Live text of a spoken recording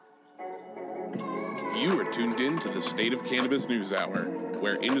You are tuned in to the State of Cannabis NewsHour,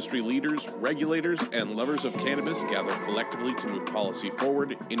 where industry leaders, regulators, and lovers of cannabis gather collectively to move policy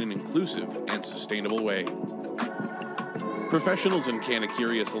forward in an inclusive and sustainable way. Professionals and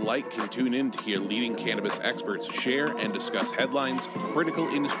canna-curious alike can tune in to hear leading cannabis experts share and discuss headlines, critical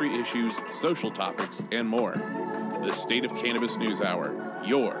industry issues, social topics, and more. The State of Cannabis NewsHour,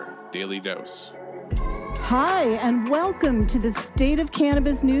 your daily dose. Hi, and welcome to the State of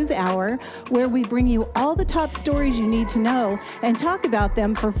Cannabis News Hour, where we bring you all the top stories you need to know and talk about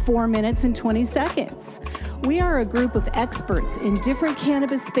them for 4 minutes and 20 seconds. We are a group of experts in different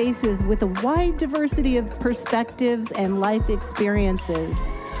cannabis spaces with a wide diversity of perspectives and life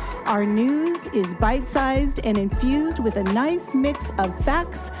experiences. Our news is bite-sized and infused with a nice mix of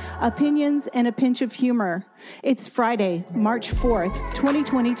facts, opinions, and a pinch of humor. It's Friday, March 4th,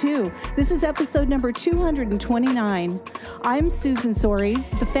 2022. This is episode number 229. I'm Susan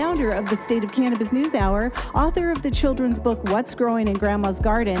Soares, the founder of the State of Cannabis News Hour, author of the children's book What's Growing in Grandma's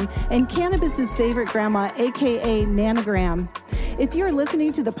Garden, and Cannabis's favorite grandma, aka Nanogram. If you're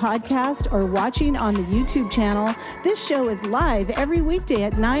listening to the podcast or watching on the YouTube channel, this show is live every weekday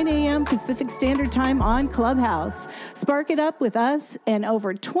at 9 a.m. Pacific Standard Time on Clubhouse. Spark it up with us and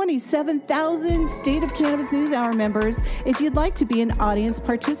over 27,000 State of Cannabis News Hour members if you'd like to be an audience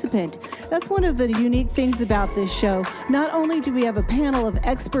participant. That's one of the unique things about this show. Not only do we have a panel of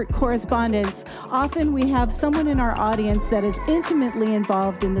expert correspondents, often we have someone in our audience that is intimately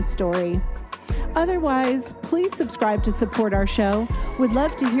involved in the story. Otherwise, please subscribe to support our show. We'd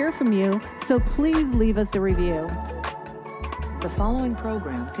love to hear from you, so please leave us a review. The following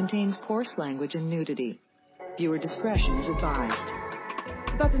program contains coarse language and nudity. Viewer discretion is advised.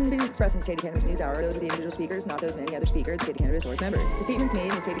 The thoughts and opinions expressed in the State of Cannabis News Hour are those of the individual speakers, not those of any other speaker, the State of Cannabis, or its members. The statements made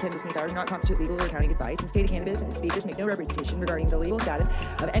in the State of Cannabis News Hour do not constitute legal or accounting advice, and the State of Cannabis and its speakers make no representation regarding the legal status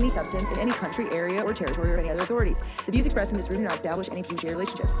of any substance in any country, area, or territory, or any other authorities. The views expressed in this room do not establish any fiduciary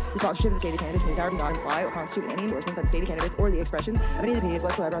relationships. The sponsorship of the State of Cannabis News Hour do not imply or constitute any endorsement by the State of Cannabis or the expressions of any of the opinions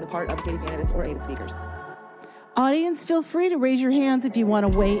whatsoever on the part of the State of Cannabis or any of its speakers. Audience, feel free to raise your hands if you want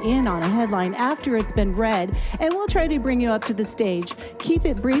to weigh in on a headline after it's been read, and we'll try to bring you up to the stage. Keep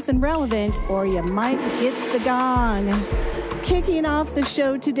it brief and relevant, or you might get the gong. Kicking off the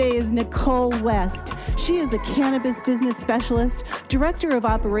show today is Nicole West. She is a cannabis business specialist, director of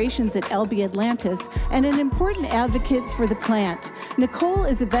operations at LB Atlantis, and an important advocate for the plant. Nicole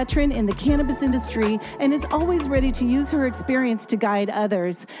is a veteran in the cannabis industry and is always ready to use her experience to guide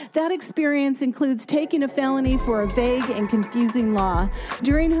others. That experience includes taking a felony for a vague and confusing law.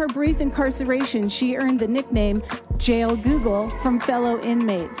 During her brief incarceration, she earned the nickname Jail Google from fellow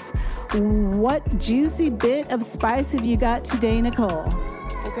inmates. What juicy bit of spice have you got today, Nicole?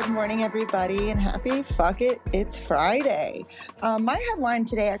 Well, good morning, everybody, and happy fuck it, it's Friday. My headline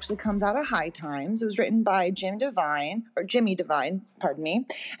today actually comes out of High Times. It was written by Jimmy Devine, and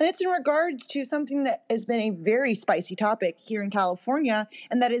it's in regards to something that has been a very spicy topic here in California,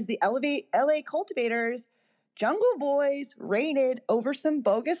 and that is the LA cultivators Jungle Boys raided over some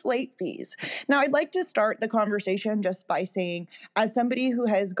bogus late fees. Now, I'd like to start the conversation just by saying, as somebody who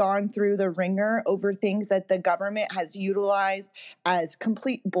has gone through the ringer over things that the government has utilized as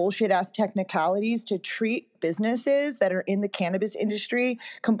complete bullshit-ass technicalities to treat businesses that are in the cannabis industry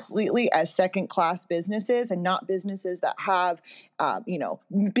completely as second-class businesses and not businesses that have,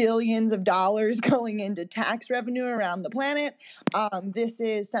 billions of dollars going into tax revenue around the planet. This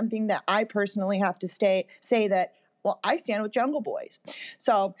is something that I personally have to say that, well, I stand with Jungle Boys.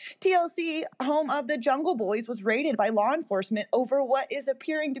 So TLC, home of the Jungle Boys, was raided by law enforcement over what is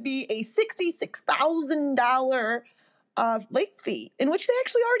appearing to be a $66,000 late fee, in which they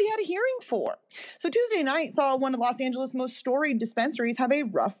actually already had a hearing for. So Tuesday night saw one of Los Angeles' most storied dispensaries have a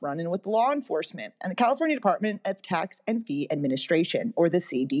rough run-in with law enforcement and the California Department of Tax and Fee Administration, or the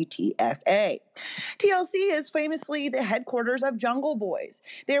CDTFA. TLC is famously the headquarters of Jungle Boys.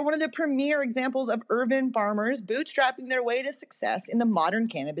 They are one of the premier examples of urban farmers bootstrapping their way to success in the modern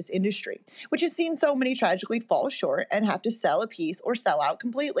cannabis industry, which has seen so many tragically fall short and have to sell a piece or sell out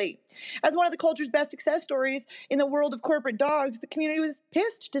completely. As one of the culture's best success stories in the world of corporate dogs, the community was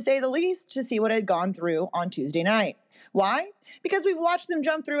pissed, to say the least, to see what had gone through on Tuesday night. Why? Because we've watched them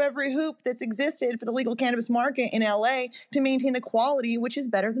jump through every hoop that's existed for the legal cannabis market in LA to maintain the quality, which is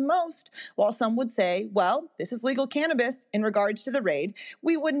better than most. While some would say, well, this is legal cannabis in regards to the raid,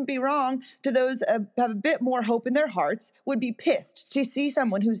 we wouldn't be wrong. To those have a bit more hope in their hearts, would be pissed to see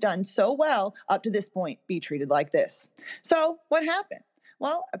someone who's done so well up to this point be treated like this. So what happened?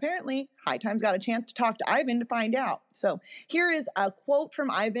 Well, apparently, High Times got a chance to talk to Ivan to find out. So here is a quote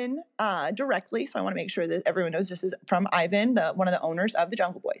from Ivan directly. So I want to make sure that everyone knows this is from Ivan, one of the owners of the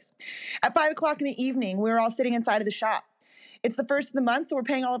Jungle Boys. At 5 o'clock in the evening, we were all sitting inside of the shop. It's the first of the month, so we're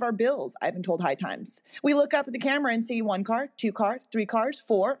paying all of our bills, Ivan told High Times. We look up at the camera and see 1 car, 2 cars, 3 cars,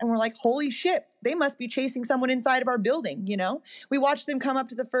 4, and we're like, holy shit, they must be chasing someone inside of our building, you know? We watched them come up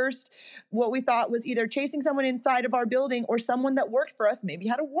to the first, what we thought was either chasing someone inside of our building or someone that worked for us, maybe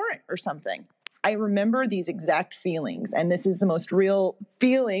had a warrant or something. I remember these exact feelings, and this is the most real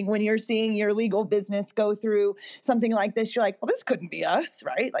feeling when you're seeing your legal business go through something like this. You're like, well, this couldn't be us,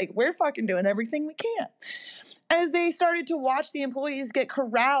 right? Like, we're fucking doing everything we can. As they started to watch the employees get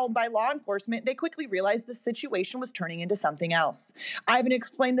corralled by law enforcement, they quickly realized the situation was turning into something else. Ivan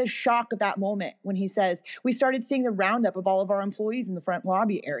explained the shock of that moment when he says, we started seeing the roundup of all of our employees in the front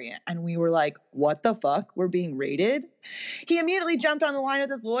lobby area, and we were like, what the fuck? We're being raided? He immediately jumped on the line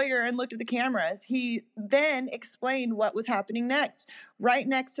with his lawyer and looked at the cameras. He then explained what was happening next. Right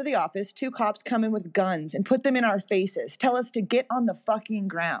next to the office, 2 cops come in with guns and put them in our faces, tell us to get on the fucking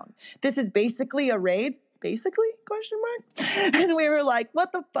ground. This is basically a raid. Basically? ? And we were like,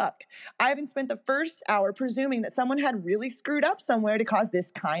 what the fuck? Ivan spent the first hour presuming that someone had really screwed up somewhere to cause this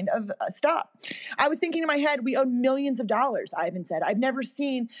kind of stop. I was thinking in my head, we owed millions of dollars, Ivan said. I've never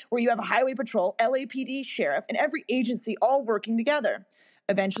seen where you have a highway patrol, LAPD, sheriff, and every agency all working together.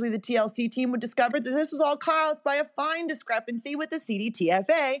 Eventually, the TLC team would discover that this was all caused by a fine discrepancy with the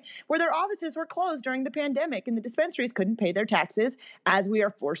CDTFA, where their offices were closed during the pandemic and the dispensaries couldn't pay their taxes, as we are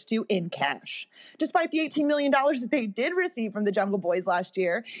forced to in cash. Despite the $18 million that they did receive from the Jungle Boys last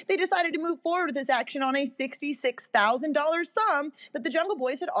year, they decided to move forward with this action on a $66,000 sum that the Jungle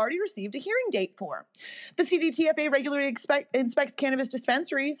Boys had already received a hearing date for. The CDTFA regularly inspects cannabis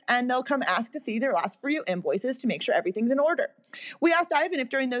dispensaries, and they'll come ask to see their last few invoices to make sure everything's in order. We asked Ivan if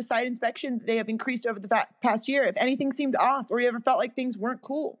during those site inspections they have increased over the past year, if anything seemed off or he ever felt like things weren't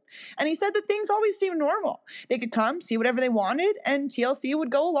cool. And he said that things always seemed normal. They could come, see whatever they wanted, and TLC would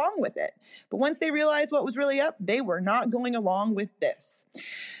go along with it. But once they realized what was really up, they were not going along with this.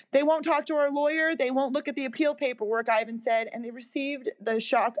 They won't talk to our lawyer. They won't look at the appeal paperwork, Ivan said, and they received the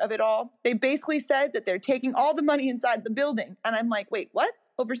shock of it all. They basically said that they're taking all the money inside the building. And I'm like, wait, what?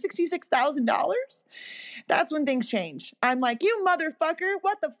 Over $66,000? That's when things change. I'm like, you motherfucker,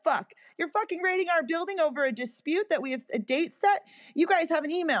 what the fuck? You're fucking raiding our building over a dispute that we have a date set? You guys have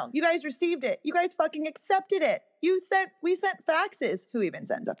an email. You guys received it. You guys fucking accepted it. We sent faxes. Who even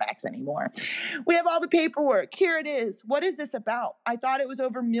sends a fax anymore? We have all the paperwork. Here it is. What is this about? I thought it was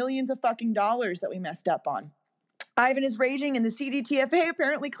over millions of fucking dollars that we messed up on. Ivan is raging, and the CDTFA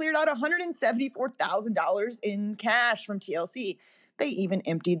apparently cleared out $174,000 in cash from TLC. They even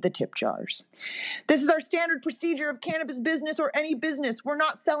emptied the tip jars. This is our standard procedure of cannabis business or any business. We're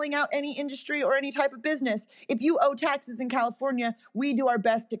not selling out any industry or any type of business. If you owe taxes in California, we do our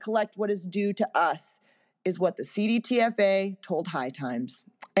best to collect what is due to us, is what the CDTFA told High Times.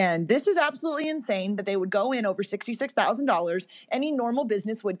 And this is absolutely insane that they would go in over $66,000. Any normal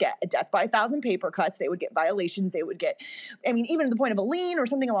business would get a death by 1,000 paper cuts. They would get violations. They would get, even to the point of a lien or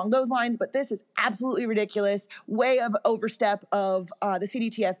something along those lines. But this is absolutely ridiculous. Way of overstep of the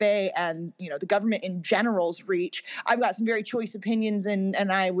CDTFA and, the government in general's reach. I've got some very choice opinions,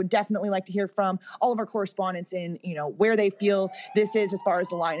 and I would definitely like to hear from all of our correspondents in, where they feel this is as far as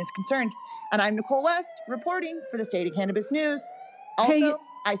the line is concerned. And I'm Nicole West, reporting for the State of Cannabis News. Also,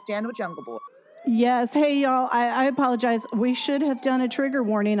 I stand with Jungle Boy. Yes. Hey, y'all, I apologize. We should have done a trigger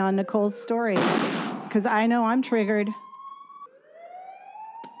warning on Nicole's story because I know I'm triggered.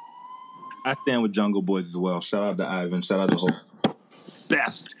 I stand with Jungle Boys as well. Shout out to Ivan. Shout out to the whole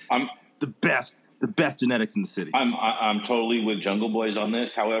the best genetics in the city. I'm totally with Jungle Boys on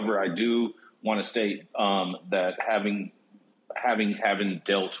this. However, I do want to state that having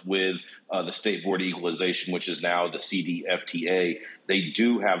dealt with the State Board of Equalization, which is now the CDFTA, they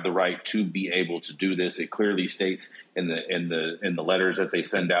do have the right to be able to do this. It clearly states in the letters that they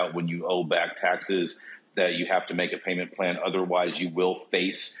send out when you owe back taxes that you have to make a payment plan. Otherwise, you will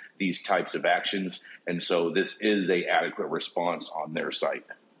face these types of actions. And so this is a adequate response on their site.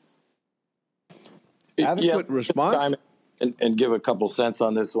 Adequate response? And give a couple cents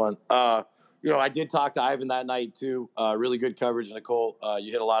on this one. I did talk to Ivan that night too. Really good coverage, Nicole.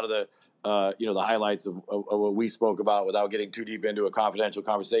 You hit a lot of the highlights of what we spoke about without getting too deep into a confidential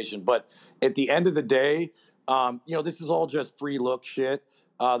conversation. But at the end of the day, this is all just free look shit.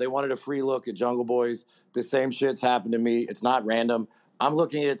 They wanted a free look at Jungle Boys. The same shit's happened to me. It's not random. I'm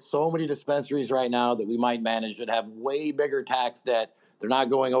looking at so many dispensaries right now that we might manage that have way bigger tax debt They're not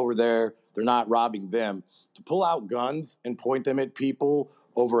going over there. They're not robbing them. To pull out guns and point them at people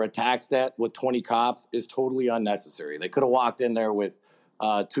over a tax debt with 20 cops is totally unnecessary. They could have walked in there with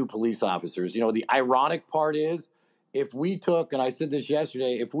 2 police officers. You know, the ironic part is, if we took, and I said this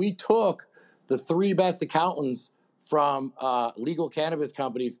yesterday, if we took the 3 best accountants from legal cannabis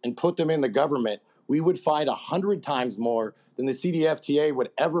companies and put them in the government, we would find 100 times more than the CDFTA would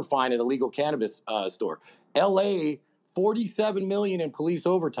ever find at a legal cannabis store. LA, $47 million in police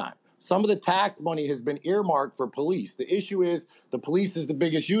overtime. Some of the tax money has been earmarked for police. The issue is the police is the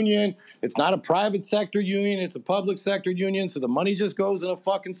biggest union. It's not a private sector union. It's a public sector union. So the money just goes in a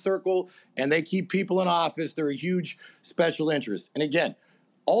fucking circle and they keep people in office. They're a huge special interest. And again,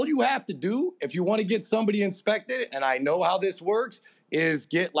 all you have to do if you want to get somebody inspected, and I know how this works, is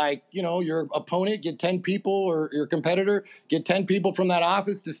get your opponent, get 10 people, or your competitor, get 10 people from that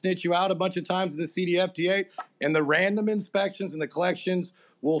office to snitch you out a bunch of times to the CDFTA, and the random inspections and the collections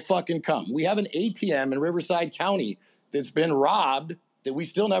will fucking come. We have an ATM in Riverside County that's been robbed that we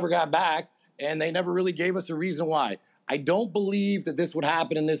still never got back, and they never really gave us a reason why. I don't believe that this would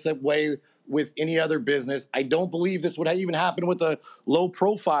happen in this way with any other business. I don't believe this would even happen with a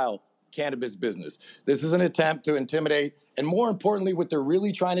low-profile cannabis business. This is an attempt to intimidate, and more importantly, what they're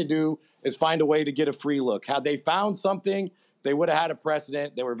really trying to do is find a way to get a free look. Had they found something, they would have had a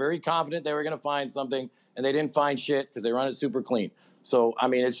precedent. They were very confident they were going to find something, and they didn't find shit because they run it super clean. So, I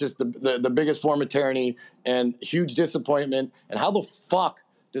mean, it's just the biggest form of tyranny and huge disappointment. And how the fuck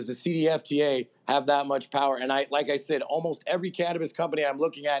does the CDFTA have that much power? And like I said, almost every cannabis company I'm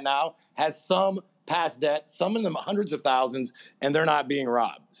looking at now has some past debt, some of them hundreds of thousands, and they're not being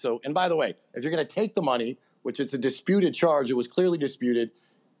robbed. So, and by the way, if you're going to take the money, which it's a disputed charge, it was clearly disputed,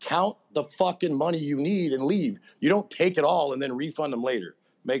 count the fucking money you need and leave. You don't take it all and then refund them later.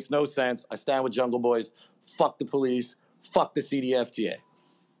 Makes no sense. I stand with Jungle Boys. Fuck the police. Fuck the CDFTA.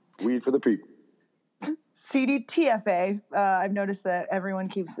 Weed for the people. CDTFA. I've noticed that everyone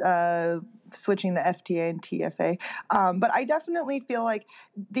keeps switching the FTA and TFA. But I definitely feel like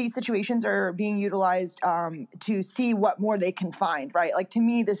these situations are being utilized to see what more they can find, right? Like, to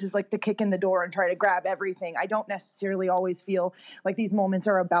me, this is like the kick in the door and try to grab everything. I don't necessarily always feel like these moments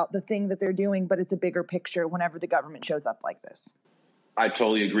are about the thing that they're doing, but it's a bigger picture whenever the government shows up like this. I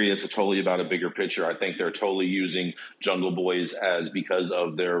totally agree. It's totally about a bigger picture. I think they're totally using Jungle Boys because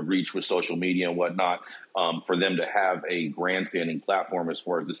of their reach with social media and whatnot, for them to have a grandstanding platform as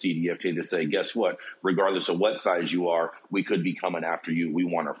far as the CDFTA to say, guess what? Regardless of what size you are, we could be coming after you. We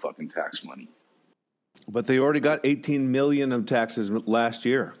want our fucking tax money. But they already got $18 million of taxes last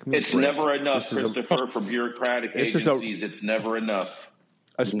year. It's never enough, Christopher, for bureaucratic agencies. It's never enough.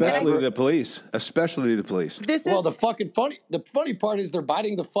 Especially the police. The funny part is they're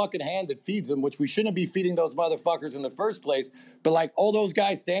biting the fucking hand that feeds them, which we shouldn't be feeding those motherfuckers in the first place. But like all those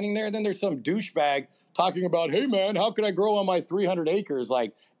guys standing there, then there's some douchebag talking about, hey man, how could I grow on my 300 acres?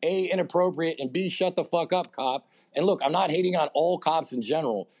 Like, A, inappropriate, and B, shut the fuck up, cop. And look, I'm not hating on all cops in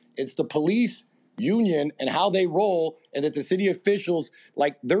general. It's the police union and how they roll, and that the city officials,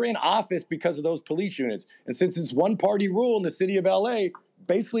 like, they're in office because of those police units. And since it's one party rule in the city of LA,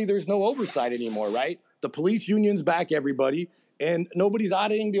 basically there's no oversight anymore, right? The police unions back everybody, and nobody's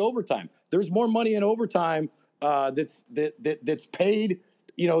auditing the overtime. There's more money in overtime that's paid,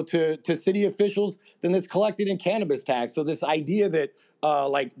 to city officials than that's collected in cannabis tax. So this idea that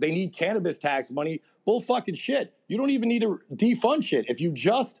they need cannabis tax money, bull fucking shit. You don't even need to defund shit. If you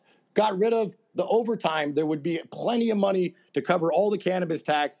just got rid of the overtime, there would be plenty of money to cover all the cannabis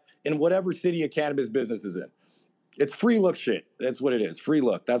tax in whatever city a cannabis business is in. It's free look shit. That's what it is. Free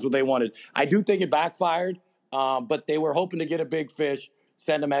look. That's what they wanted. I do think it backfired, but they were hoping to get a big fish,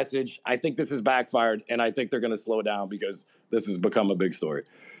 send a message. I think this has backfired, and I think they're going to slow down because this has become a big story.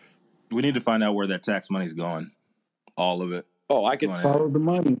 We need to find out where that tax money's going. All of it. Oh, I can follow the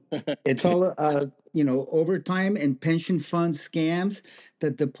money. It's all, overtime and pension fund scams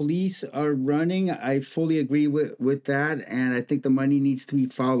that the police are running. I fully agree with that. And I think the money needs to be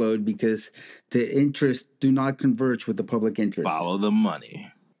followed because the interests do not converge with the public interest. Follow the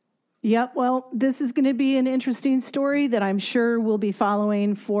money. Yep. Well, this is going to be an interesting story that I'm sure we'll be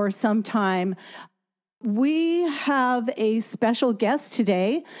following for some time. We have a special guest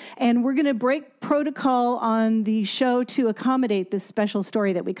today, and we're going to break protocol on the show to accommodate this special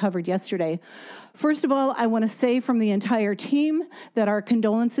story that we covered yesterday. First of all, I want to say from the entire team that our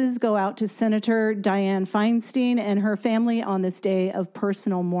condolences go out to Senator Dianne Feinstein and her family on this day of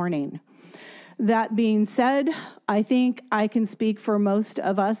personal mourning. That being said, I think I can speak for most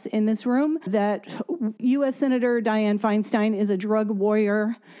of us in this room that U.S. Senator Dianne Feinstein is a drug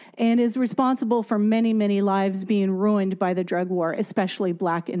warrior and is responsible for many, many lives being ruined by the drug war, especially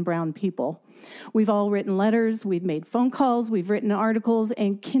Black and brown people. We've all written letters, we've made phone calls, we've written articles,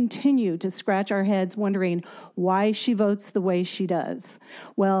 and continue to scratch our heads wondering why she votes the way she does.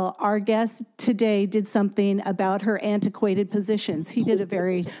 Well, our guest today did something about her antiquated positions. He did a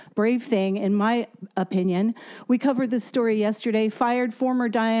very brave thing, in my opinion. We covered this story yesterday. Fired former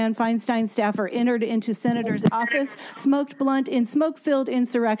Dianne Feinstein staffer entered into senator's office, smoked blunt in smoke-filled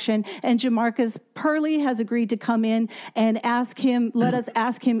insurrection, and Jamarcus Purley has agreed to come in and let us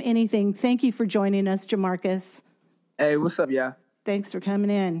ask him anything. Thank you for joining us, Jamarcus. Hey, what's up, y'all? Thanks for coming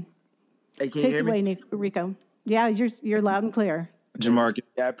in. Hey, can Take you hear it away, me? Rico. Yeah, you're loud and clear. Jamarcus.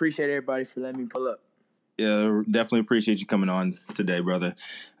 Yeah, I appreciate everybody for letting me pull up. Yeah, definitely appreciate you coming on today, brother.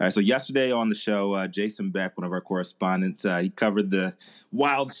 All right, so yesterday on the show, Jason Beck, one of our correspondents, he covered the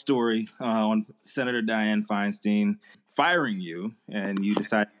wild story on Senator Dianne Feinstein firing you, and you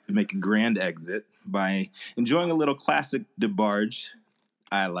decided to make a grand exit by enjoying a little classic DeBarge.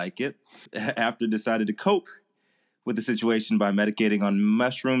 I like it. After decided to cope with the situation by medicating on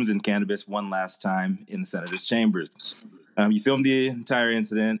mushrooms and cannabis one last time in the senator's chambers. You filmed the entire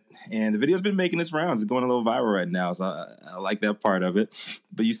incident, and the video's been making its rounds. It's going a little viral right now, so I like that part of it.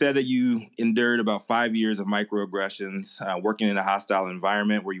 But you said that you endured about 5 years of microaggressions, working in a hostile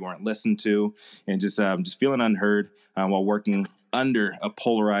environment where you weren't listened to, and just feeling unheard while working under a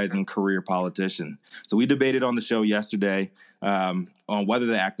polarizing career politician. So we debated on the show yesterday on whether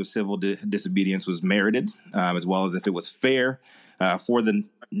the act of civil disobedience was merited, as well as if it was fair for the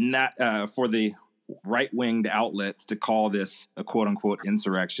right-winged outlets to call this a quote-unquote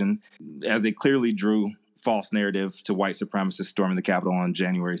insurrection, as they clearly drew false narrative to white supremacists storming the Capitol on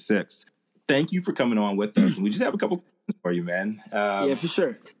January 6th. Thank you for coming on with us. We just have a couple questions for you, man. Yeah, for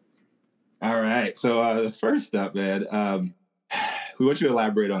sure. All right. So the first up, man, we want you to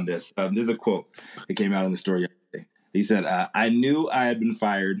elaborate on this. There's a quote that came out in the story yesterday. He said, I knew I had been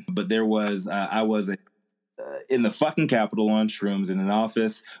fired, but I was in the fucking Capitol on shrooms in an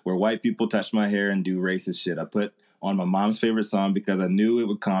office where white people touch my hair and do racist shit. I put on my mom's favorite song because I knew it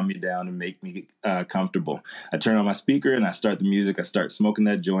would calm me down and make me comfortable. I turn on my speaker and I start the music. I start smoking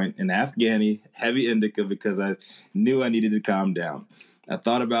that joint in Afghani, heavy indica, because I knew I needed to calm down. I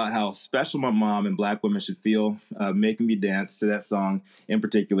thought about how special my mom and Black women should feel making me dance to that song in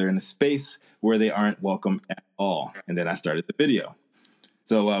particular in a space where they aren't welcome at all. And then I started the video.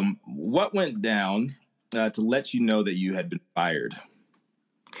 So what went down to let you know that you had been fired?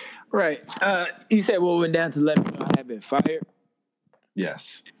 Right. You said what went down to let me know I had been fired?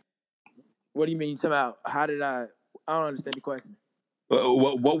 Yes. What do you mean? You talking about how did I don't understand the question.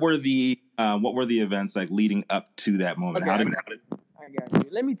 What were the events like leading up to that moment? Okay, I got you.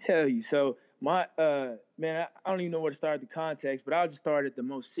 Let me tell you. So my man, I don't even know where to start the context, but I'll just start at the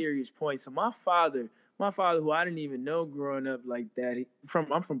most serious point. So my father, who I didn't even know growing up like that,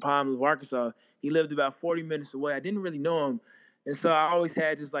 I'm from Pine Bluff, Arkansas. He lived about 40 minutes away. I didn't really know him. And so I always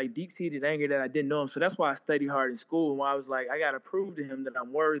had this like deep-seated anger that I didn't know him. So that's why I studied hard in school. And why I was like, I got to prove to him that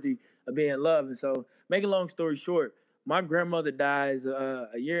I'm worthy of being loved. And so, make a long story short, my grandmother dies a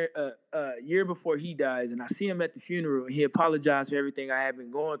year before he dies. And I see him at the funeral. And he apologized for everything I had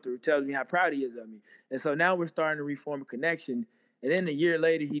been going through, tells me how proud he is of me. And so now we're starting to reform a connection. And then a year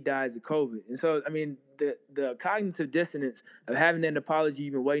later, he dies of COVID. And so, I mean, the cognitive dissonance of having an apology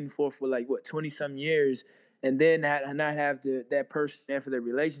you've been waiting for like, 20-some years, and then not have that person there for their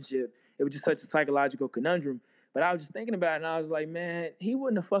relationship, it was just such a psychological conundrum. But I was just thinking about it, and I was like, man, he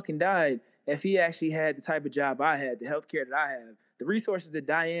wouldn't have fucking died if he actually had the type of job I had, the healthcare that I have, the resources that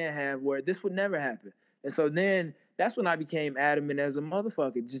Dianne had, where this would never happen. And so then that's when I became adamant as a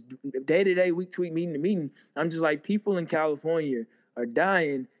motherfucker, just day-to-day, week-to-week, meeting-to-meeting. I'm just like, people in California are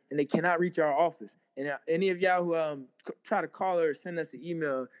dying, and they cannot reach our office. And any of y'all who try to call her or send us an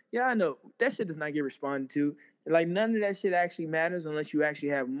email, yeah, I know that shit does not get responded to. Like, none of that shit actually matters unless you actually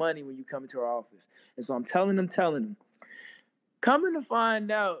have money when you come into our office. And so I'm telling them. Coming to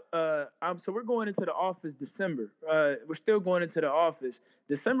find out, so we're going into the office December. We're still going into the office.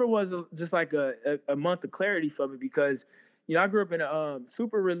 December was just like a month of clarity for me because, I grew up in a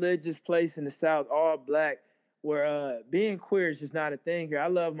super religious place in the South, all Black, where being queer is just not a thing here. I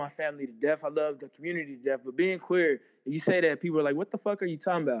love my family to death. I love the community to death. But being queer, you say that, people are like, what the fuck are you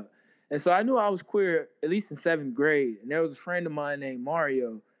talking about? And so I knew I was queer at least in 7th grade. And there was a friend of mine named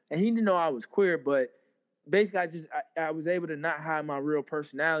Mario. And he didn't know I was queer, but basically I was able to not hide my real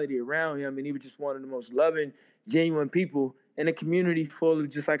personality around him. And he was just one of the most loving, genuine people in a community full of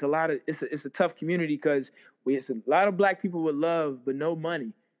just like it's a tough community because it's a lot of Black people with love, but no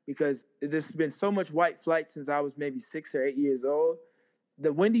money. because there's been so much white flight since I was maybe 6 or 8 years old.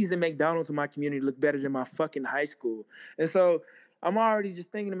 The Wendy's and McDonald's in my community look better than my fucking high school. And so I'm already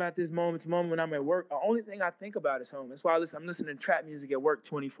just thinking about this moment to moment when I'm at work. The only thing I think about is home. That's why I'm listening to trap music at work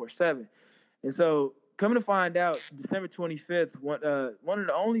 24/7. And so coming to find out, December 25th, one of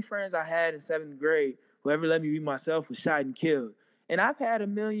the only friends I had in 7th grade who ever let me be myself was shot and killed. And I've had a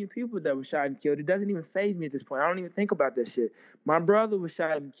million people that were shot and killed. It doesn't even faze me at this point. I don't even think about that shit. My brother was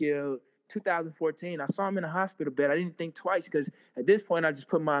shot and killed 2014. I saw him in a hospital bed. I didn't think twice because at this point I just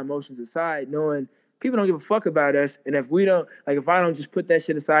put my emotions aside, knowing people don't give a fuck about us. And if I don't just put that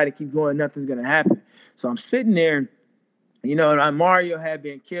shit aside and keep going, nothing's gonna happen. So I'm sitting there, Mario had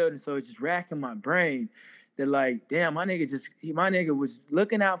been killed, and so it's just racking my brain that like, damn, my nigga was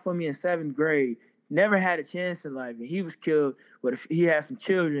looking out for me in 7th grade. Never had a chance in life, and he was killed. But if he had some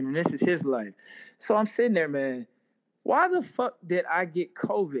children, and this is his life. So I'm sitting there, man. Why the fuck did I get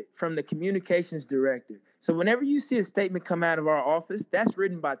COVID from the communications director? So whenever you see a statement come out of our office, that's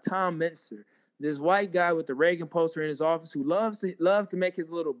written by Tom Minster, this white guy with the Reagan poster in his office who loves to make his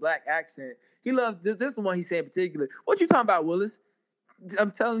little black accent. He loves this is the one he said in particular. What you talking about, Willis?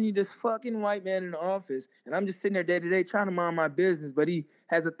 I'm telling you, this fucking white man in the office, and I'm just sitting there day to day trying to mind my business, but he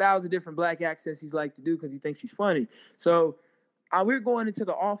has 1,000 different black accents he's like to do because he thinks he's funny. So we're going into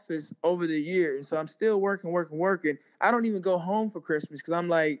the office over the year, and so I'm still working. I don't even go home for Christmas because I'm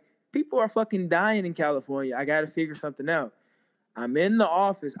like, people are fucking dying in California. I got to figure something out. I'm in the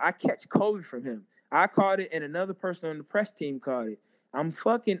office. I catch COVID from him. I caught it, and another person on the press team caught it. I'm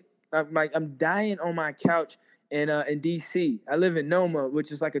dying on my couch in DC. I live in Noma,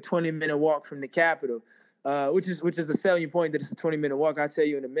 which is like a 20-minute walk from the Capitol, which is a selling point that it's a 20-minute walk. I'll tell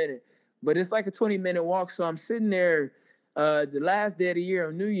you in a minute. But it's like a 20-minute walk. So I'm sitting there the last day of the year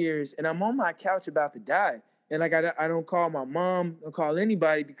on New Year's, and I'm on my couch about to die. And like I don't call my mom, I don't call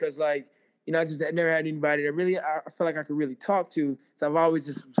anybody because like, I never had anybody that really I feel like I could really talk to. So I've always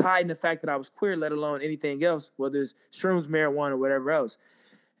just was hiding the fact that I was queer, let alone anything else, whether it's shrooms, marijuana, or whatever else.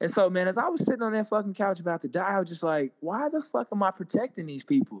 And so, man, as I was sitting on that fucking couch about to die, I was just like, why the fuck am I protecting these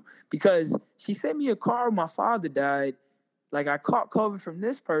people? Because she sent me a card when my father died. Like, I caught COVID from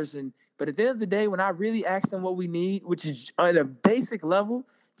this person. But at the end of the day, when I really asked them what we need, which is at a basic level,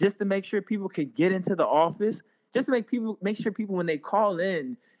 just to make sure people could get into the office, just to make sure people, when they call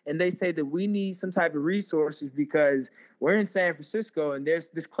in and they say that we need some type of resources because we're in San Francisco and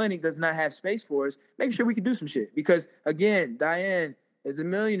this clinic does not have space for us, make sure we can do some shit. Because, again, Diane is a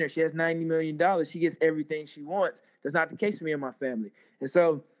millionaire. She has $90 million. She gets everything she wants. That's not the case for me and my family. And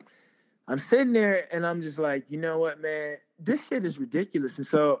so I'm sitting there and I'm just like, you know what, man, this shit is ridiculous. And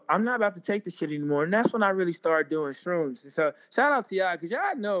so I'm not about to take this shit anymore. And that's when I really started doing shrooms. And so shout out to y'all, because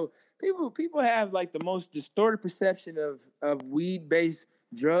y'all know people have like the most distorted perception of weed-based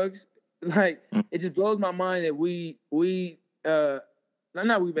drugs. Like, it just blows my mind that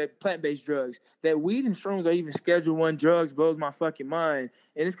plant-based drugs, that weed and shrooms are even Schedule I drugs, blows my fucking mind.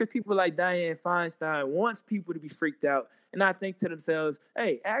 And it's because people like Dianne Feinstein wants people to be freaked out and not think to themselves,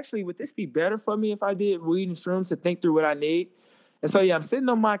 hey, actually, would this be better for me if I did weed and shrooms to think through what I need? And so, yeah, I'm sitting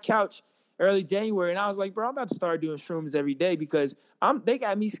on my couch early January, and I was like, bro, I'm about to start doing shrooms every day because they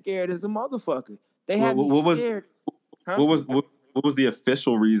got me scared as a motherfucker. They had me scared. What was the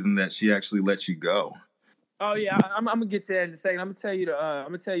official reason that she actually let you go? Oh yeah, I'm gonna get to that in a second. I'm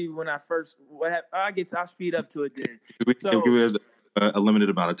gonna tell you when I first what happened. I'll speed up to it then. Give us a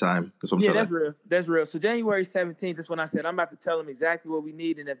limited amount of time. That's what I'm that's real. That's real. So January 17th is when I said I'm about to tell them exactly what we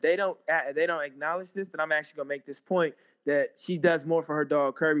need, and if they don't acknowledge this, then I'm actually gonna make this point that she does more for her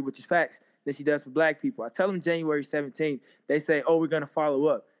dog Kirby, which is facts, than she does for black people. I tell them January 17th. They say, oh, we're gonna follow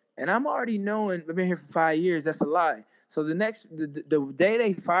up. And I'm already knowing, I've been here for 5 years, that's a lie. So the day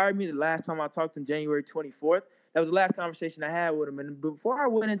they fired me, the last time I talked to them, January 24th, that was the last conversation I had with them. And before I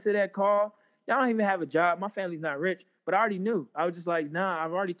went into that call, y'all don't even have a job. My family's not rich, but I already knew. I was just like, nah,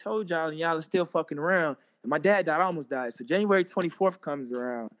 I've already told y'all, and y'all are still fucking around. And my dad almost died. So January 24th comes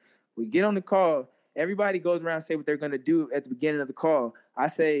around. We get on the call. Everybody goes around and say what they're going to do at the beginning of the call. I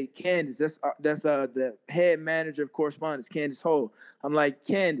say, Candace, that's the head manager of correspondence, Candace Hull. I'm like,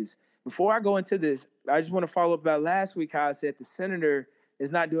 Candace, before I go into this, I just want to follow up about last week how I said the senator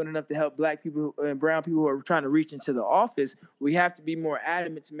is not doing enough to help black people and brown people who are trying to reach into the office. We have to be more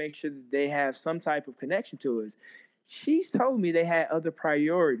adamant to make sure that they have some type of connection to us. She's told me they had other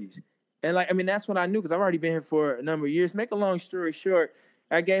priorities. And that's what I knew because I've already been here for a number of years. Make a long story short,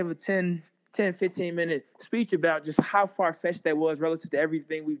 I gave a 15-minute speech about just how far-fetched that was relative to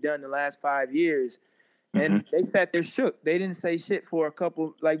everything we've done the last 5 years. And they sat there shook. They didn't say shit for a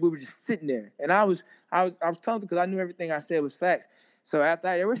couple, like we were just sitting there. And I was comfortable because I knew everything I said was facts. So after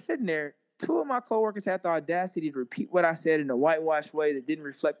they were sitting there, two of my coworkers had the audacity to repeat what I said in a whitewashed way that didn't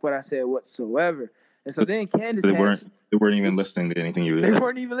reflect what I said whatsoever. And so then Candace They weren't even listening to anything you were They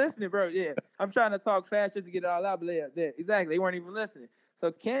weren't even listening, bro. Yeah. I'm trying to talk fast just to get it all out, but yeah, exactly. They weren't even listening.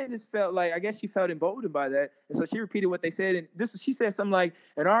 So Candace felt like, I guess she felt emboldened by that. And so she repeated what they said. And she said something like,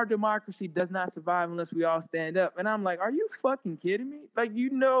 and our democracy does not survive unless we all stand up. And I'm like, are you fucking kidding me? Like, you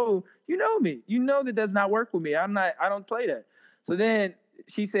know me. You know that does not work with me. I don't play that. So then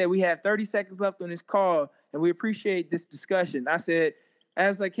she said, we have 30 seconds left on this call, and we appreciate this discussion. I said, I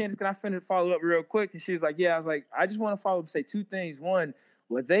was like, Candace, can I follow up real quick? And she was like, yeah. I was like, I just want to follow up and say two things. One,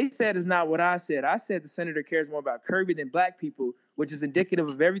 what they said is not what I said. I said the senator cares more about Kirby than black people, which is indicative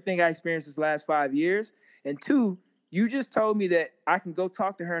of everything I experienced this last 5 years. And two, you just told me that I can go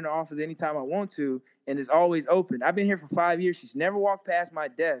talk to her in the office anytime I want to, and it's always open. I've been here for 5 years. She's never walked past my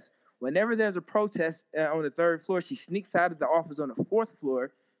desk. Whenever there's a protest on the third floor, she sneaks out of the office on the fourth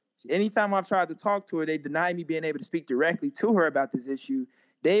floor. Anytime I've tried to talk to her, they deny me being able to speak directly to her about this issue.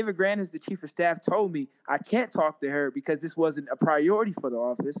 David Grant, as the chief of staff, told me I can't talk to her because this wasn't a priority for the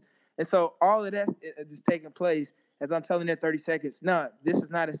office. And so all of that is taking place as I'm telling her 30 seconds, no, this is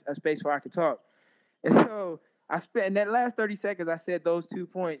not a space where I can talk. And so I spent, in that last 30 seconds, I said those 2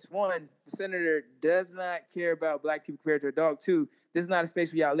 points. One, the senator does not care about black people compared to her dog. Two, this is not a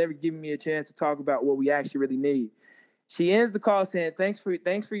space where y'all ever giving me a chance to talk about what we actually really need. She ends the call saying, thanks for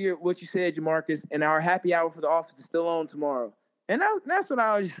what you said, Jamarcus, and our happy hour for the office is still on tomorrow. And that's when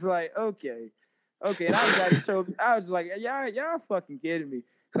I was just like, okay. And I was just like, y'all fucking kidding me.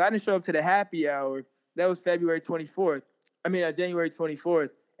 So I didn't show up to the happy hour. That was January 24th.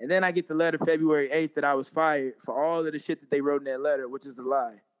 And then I get the letter February 8th that I was fired for all of the shit that they wrote in that letter, which is a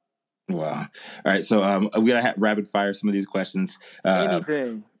lie. Wow. All right. So we're going to rapid fire some of these questions.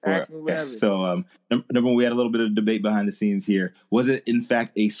 Anything. Ask me whatever. So number one, we had a little bit of debate behind the scenes here. Was it, in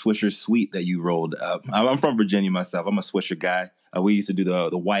fact, a Swisher Sweet that you rolled up? I'm from Virginia myself. I'm a Swisher guy. We used to do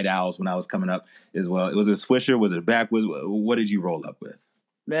the White Owls when I was coming up as well. It was a Swisher. Was it backwards? What did you roll up with?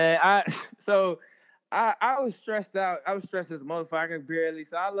 Man, I was stressed out. I was stressed as a motherfucker barely.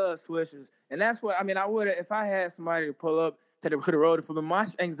 So I love Swishers. And that's what, I would have, if I had somebody to pull up, that could have rolled it for me. My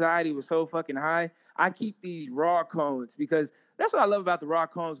anxiety was so fucking high. I keep these raw cones because that's what I love about the raw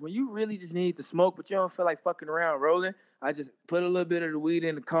cones. When you really just need to smoke, but you don't feel like fucking around rolling, I just put a little bit of the weed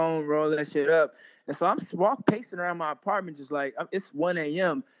in the cone, roll that shit up. And so I'm pacing around my apartment just like, it's 1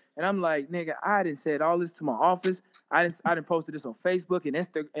 a.m. And I'm like, nigga, I done said all this to my office. I done posted this on Facebook and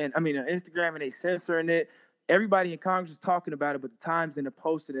Instagram, and they censoring it. Everybody in Congress is talking about it, but the Times and the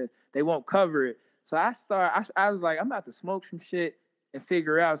Post and they won't cover it. So I was like, I'm about to smoke some shit and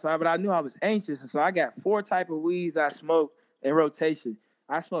figure out. But I knew I was anxious. And so I got 4 type of weeds I smoke in rotation.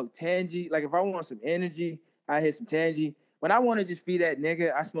 I smoke Tangy. Like if I want some energy, I hit some Tangy. When I want to just be that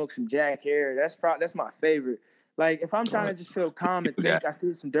nigga, I smoke some Jack Hair. That's my favorite. Like if I'm trying to just feel calm and think, I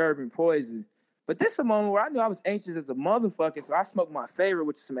see some Durban Poison. But this is a moment where I knew I was anxious as a motherfucker. So I smoked my favorite,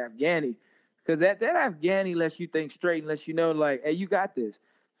 which is some Afghani. Because that Afghani lets you think straight and lets you know, like, hey, you got this.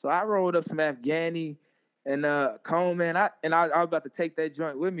 So I rolled up some Afghani and cone, man. I was about to take that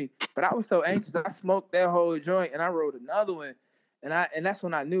joint with me, but I was so anxious. I smoked that whole joint and I rolled another one, and that's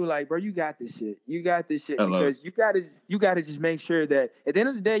when I knew, like, bro, you got this shit. You got this shit because you gotta just make sure that at the end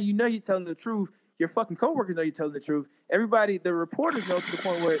of the day, you know you're telling the truth. Your fucking coworkers know you're telling the truth. Everybody, the reporters know to the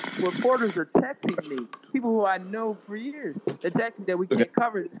point where reporters are texting me. People who I know for years, they text me that we can't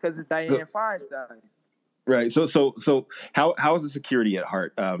cover this because it's Dianne Feinstein. Right. So how is the security at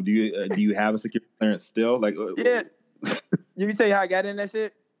Hart? Do you have a security clearance still? Like yeah. You can say how I got in that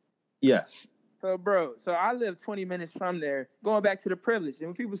shit? Yes. So bro, I live 20 minutes from there. Going back to the privilege, and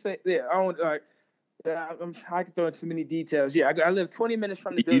when people say, "Yeah, I can throw in too many details." Yeah, I live 20 minutes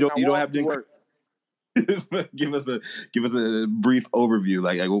from the building. You don't have to work. give us a brief overview.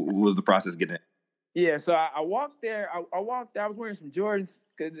 Like what was the process getting in? Yeah, so I walked there. I was wearing some Jordans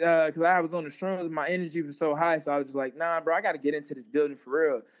because I was on the shrooms. My energy was so high, so I was just like, nah, bro, I got to get into this building for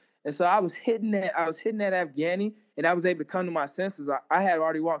real. And so I was hitting that Afghani, and I was able to come to my senses. I had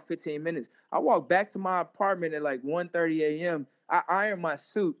already walked 15 minutes. I walked back to my apartment at like 1:30 a.m. I ironed my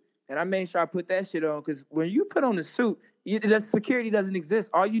suit, and I made sure I put that shit on because when you put on the suit, security doesn't exist.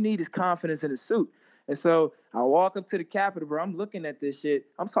 All you need is confidence in the suit. And so I walk up to the Capitol, bro. I'm looking at this shit.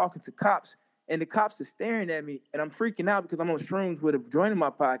 I'm talking to cops. And the cops are staring at me, and I'm freaking out because I'm on shrooms with a joint in my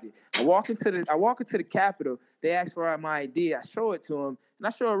pocket. I walk into the Capitol. They ask for my ID. I show it to them, and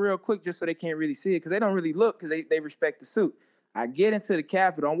I show it real quick just so they can't really see it because they don't really look because they respect the suit. I get into the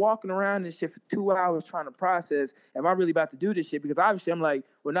Capitol. I'm walking around this shit for 2 hours trying to process, am I really about to do this shit? Because obviously I'm like,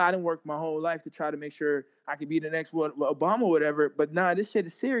 well, I didn't work my whole life to try to make sure I could be the next Obama or whatever. But this shit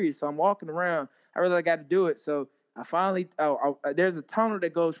is serious. So I'm walking around. I really got to do it. So I finally, there's a tunnel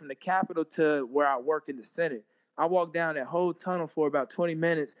that goes from the Capitol to where I work in the Senate. I walked down that whole tunnel for about 20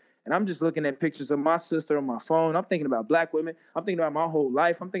 minutes. And I'm just looking at pictures of my sister on my phone. I'm thinking about black women. I'm thinking about my whole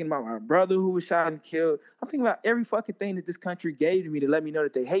life. I'm thinking about my brother who was shot and killed. I'm thinking about every fucking thing that this country gave to me to let me know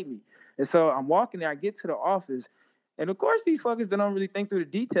that they hate me. And so I'm walking there. I get to the office. And of course, these fuckers that don't really think through the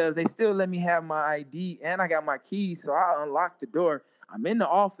details, they still let me have my ID and I got my keys. So I unlock the door. I'm in the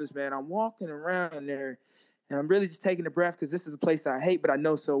office, man. I'm walking around there. And I'm really just taking a breath because this is a place I hate, but I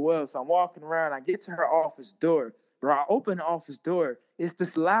know so well. So I'm walking around. I get to her office door. Bro, I open the office door. It's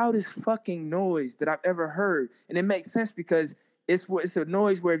the loudest fucking noise that I've ever heard. And it makes sense because it's a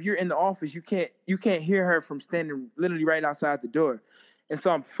noise where if you're in the office, you can't hear her from standing literally right outside the door. And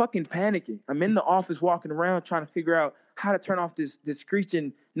so I'm fucking panicking. I'm in the office walking around trying to figure out how to turn off this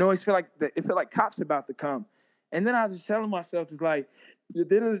screeching noise. It felt like cops about to come. And then I was just telling myself, it's like, at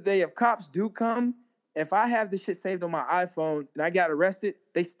the end of the day, if cops do come, if I have this shit saved on my iPhone and I got arrested,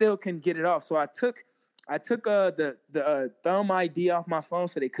 they still can get it off. So I took the thumb ID off my phone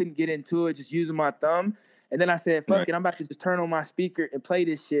so they couldn't get into it just using my thumb. And then I said, fuck it, I'm about to just turn on my speaker and play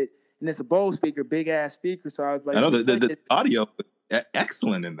this shit. And it's a Bose speaker, big ass speaker. So I was like, I know the audio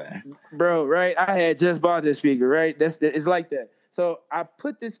excellent in that. Bro, right? I had just bought this speaker, right? It's like that. So I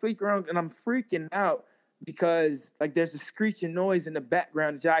put this speaker on and I'm freaking out because like there's a screeching noise in the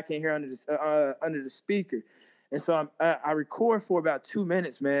background that I can't hear under the speaker. And so I record for about 2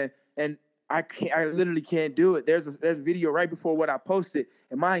 minutes, man. And I literally can't do it. There's a video right before what I posted,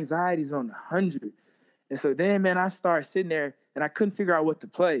 and my anxiety's on 100. And so then, man, I started sitting there, and I couldn't figure out what to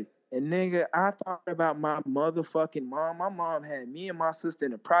play. And nigga, I thought about my motherfucking mom. My mom had me and my sister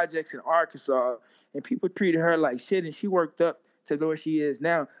in the projects in Arkansas, and people treated her like shit, and she worked up to where she is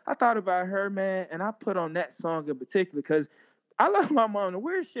now. I thought about her, man, and I put on that song in particular because I love my mom. The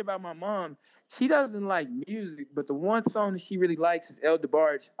weird shit about my mom, she doesn't like music, but the one song that she really likes is El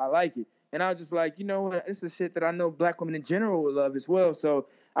DeBarge. I like it. And I was just like, you know what? It's a shit that I know black women in general would love as well. So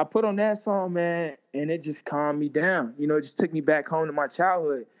I put on that song, man, and it just calmed me down. You know, it just took me back home to my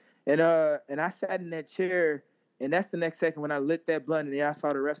childhood. And I sat in that chair, and that's the next second when I lit that blunt, and I saw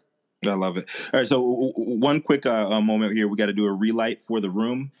the rest. I love it. All right, so one quick moment here. We got to do a relight for the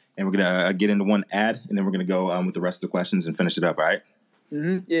room, and we're going to get into one ad, and then we're going to go with the rest of the questions and finish it up, all right?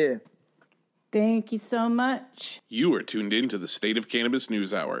 Mm-hmm. Yeah. Thank you so much. You are tuned in to the State of Cannabis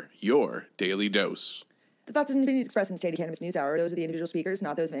News Hour, your daily dose. The thoughts and opinions expressed in the State of Cannabis News Hour are those of the individual speakers,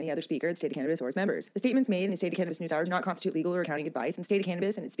 not those of any other speaker at State of Cannabis or its members. The statements made in the State of Cannabis News Hour do not constitute legal or accounting advice, and State of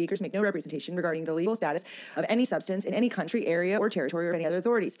Cannabis and its speakers make no representation regarding the legal status of any substance in any country, area, or territory or any other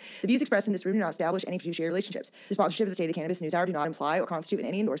authorities. The views expressed in this room do not establish any fiduciary relationships. The sponsorship of the State of Cannabis News Hour do not imply or constitute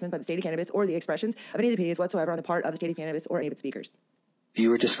any endorsement by the State of Cannabis or the expressions of any of the opinions whatsoever on the part of the State of Cannabis or any of its speakers.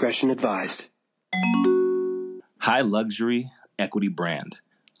 Viewer discretion advised. High luxury equity brand.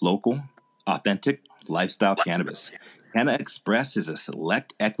 Local, authentic, lifestyle cannabis. Canna Express is a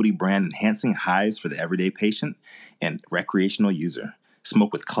select equity brand enhancing highs for the everyday patient and recreational user.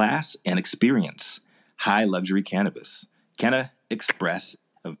 Smoke with class and experience. High luxury cannabis. Canna Express,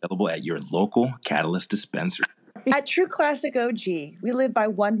 available at your local Catalyst dispensary. At True Classic OG, we live by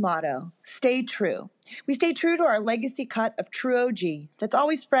one motto: stay true. We stay true to our legacy cut of True OG that's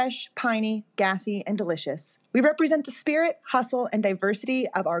always fresh, piney, gassy, and delicious. We represent the spirit, hustle, and diversity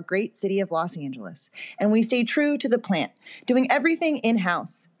of our great city of Los Angeles. And we stay true to the plant, doing everything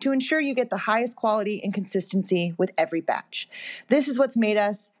in-house to ensure you get the highest quality and consistency with every batch. This is what's made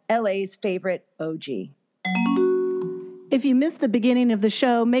us LA's favorite OG. If you missed the beginning of the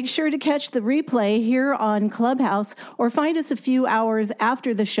show, make sure to catch the replay here on Clubhouse or find us a few hours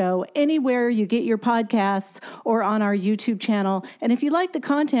after the show anywhere you get your podcasts or on our YouTube channel. And if you like the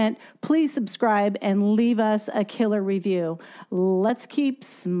content, please subscribe and leave us a killer review. Let's keep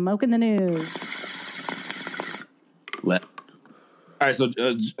smoking the news. All right, so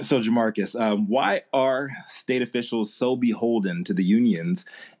Jamarcus, why are state officials so beholden to the unions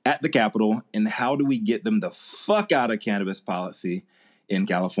at the Capitol, and how do we get them the fuck out of cannabis policy in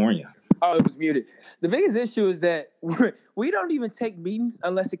California? Oh, it was muted. The biggest issue is that we don't even take meetings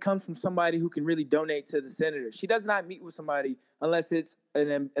unless it comes from somebody who can really donate to the senator. She does not meet with somebody unless it's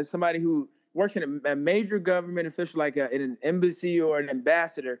somebody who works in a major government official like in an embassy or an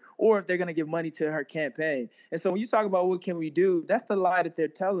ambassador, or if they're going to give money to her campaign. And so when you talk about what can we do, that's the lie that they're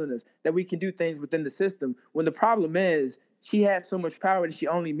telling us, that we can do things within the system, when the problem is she has so much power that she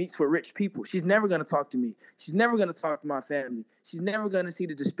only meets with rich people. She's never going to talk to me. She's never going to talk to my family. She's never going to see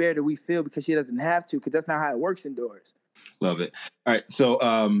the despair that we feel because she doesn't have to, because that's not how it works indoors. Love it. All right. So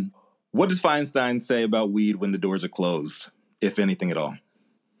what does Feinstein say about weed when the doors are closed, if anything at all?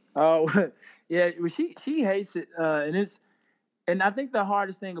 Oh, yeah. Well, she hates it. And I think the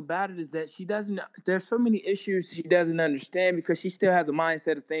hardest thing about it is that there's so many issues she doesn't understand because she still has a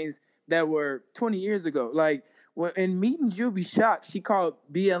mindset of things that were 20 years ago. Like, in meetings, you'll be shocked. She called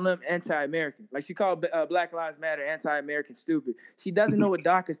BLM anti-American. Like, she called Black Lives Matter anti-American stupid. She doesn't know what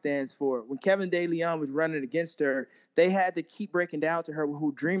DACA stands for. When Kevin De Leon was running against her, they had to keep breaking down to her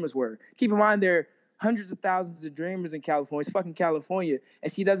who dreamers were. Keep in mind, there are hundreds of thousands of dreamers in California. It's fucking California.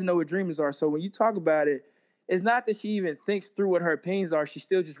 And she doesn't know what dreamers are. So when you talk about it, it's not that she even thinks through what her opinions are. She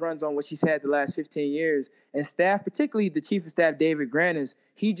still just runs on what she's had the last 15 years. And staff, particularly the chief of staff, David Granis,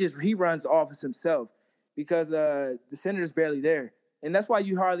 he runs the office himself because the senator's barely there. And that's why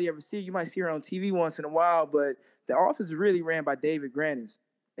you hardly ever see her. You might see her on TV once in a while, but the office is really ran by David Granis.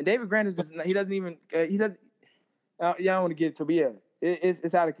 And David Granis, I don't want to get into it, but yeah,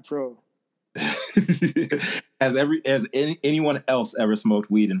 it's out of control. Has anyone else ever smoked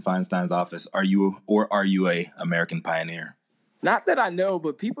weed in Feinstein's office? Are you a American pioneer? Not that I know,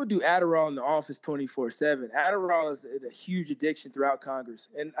 but people do Adderall in the office 24/7. Adderall is a huge addiction throughout Congress.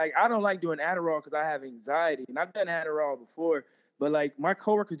 And I don't like doing Adderall because I have anxiety. And I've done Adderall before, but like my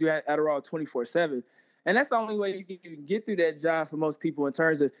coworkers do Adderall 24/7. And that's the only way you can get through that job for most people in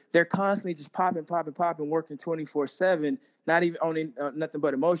terms of they're constantly just popping, working 24/7, not even owning nothing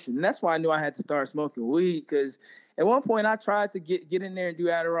but emotion. And that's why I knew I had to start smoking weed, because at one point I tried to get in there and do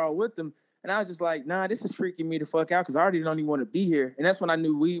Adderall with them. And I was just like, nah, this is freaking me the fuck out because I already don't even want to be here. And that's when I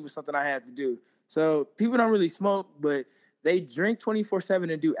knew weed was something I had to do. So people don't really smoke, but they drink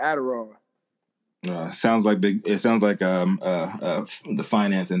 24/7 and do Adderall. Sounds like the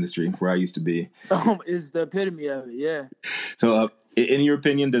finance industry where I used to be. Is the epitome of it, yeah. So, in your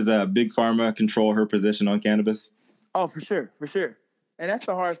opinion, does Big Pharma control her position on cannabis? Oh, for sure. And that's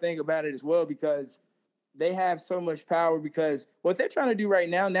the hard thing about it as well, because they have so much power. Because what they're trying to do right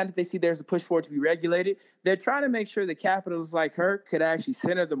now that they see there's a push for it to be regulated, they're trying to make sure that capitalists like her could actually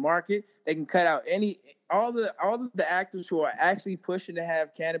center the market. They can cut out all of the actors who are actually pushing to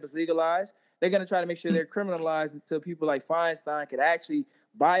have cannabis legalized. They're going to try to make sure they're criminalized until people like Feinstein could actually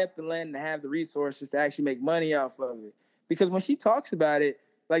buy up the land and have the resources to actually make money off of it. Because when she talks about it,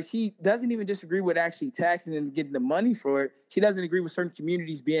 like, she doesn't even disagree with actually taxing and getting the money for it. She doesn't agree with certain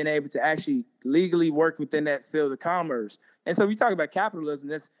communities being able to actually legally work within that field of commerce. And so we talk about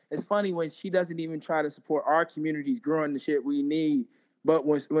capitalism. It's funny when she doesn't even try to support our communities growing the shit we need. But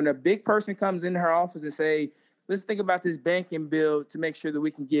when a big person comes into her office and say, let's think about this banking bill to make sure that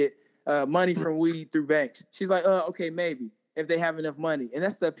we can get money from weed through banks, she's like, okay, maybe, if they have enough money. And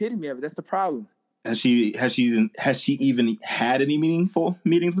that's the epitome of it. That's the problem. Has she even had any meaningful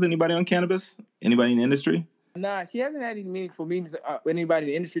meetings with anybody on cannabis? Anybody in the industry? Nah, she hasn't had any meaningful meetings with anybody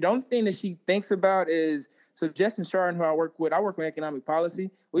in the industry. The only thing that she thinks about is, so Justin Sharon, who I work with economic policy.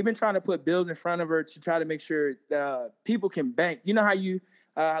 We've been trying to put bills in front of her to try to make sure people can bank. You know how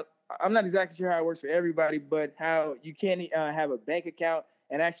I'm not exactly sure how it works for everybody, but how you can't have a bank account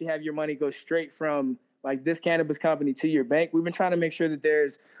and actually have your money go straight from like this cannabis company to your bank. We've been trying to make sure that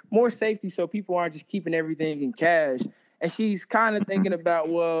there's more safety so people aren't just keeping everything in cash. And she's kind of thinking about,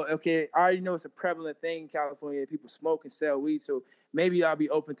 well, okay, I already know it's a prevalent thing in California. People smoke and sell weed, so maybe I'll be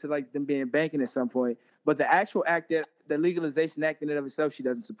open to like them being banking at some point. But the actual act, the legalization act in and of itself, she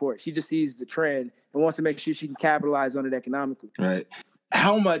doesn't support. She just sees the trend and wants to make sure she can capitalize on it economically. Right.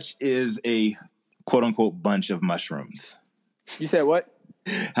 How much is a quote unquote bunch of mushrooms? You said what?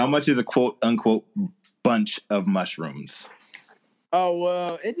 How much is a quote unquote bunch of mushrooms? Oh,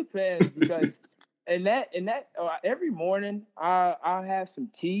 well, it depends, because every morning I'll have some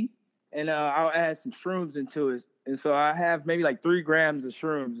tea and I'll add some shrooms into it. And so I have maybe like 3 grams of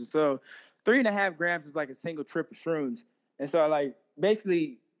shrooms. And so 3.5 grams is like a single trip of shrooms. And so I like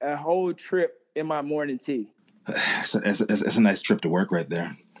basically a whole trip in my morning tea. It's a nice trip to work right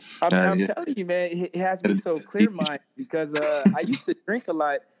there. I'm telling you, man, it has me so clear-minded, because I used to drink a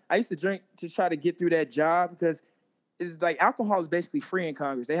lot. I used to drink to try to get through that job, because it's like alcohol is basically free in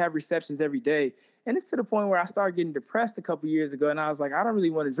Congress. They have receptions every day. And it's to the point where I started getting depressed a couple years ago. And I was like, I don't really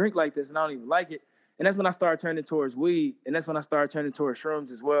want to drink like this, and I don't even like it. And that's when I started turning towards weed. And that's when I started turning towards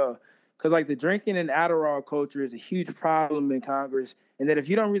shrooms as well. Because like the drinking and Adderall culture is a huge problem in Congress. And that if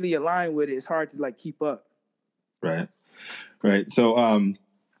you don't really align with it, it's hard to like keep up. Right. So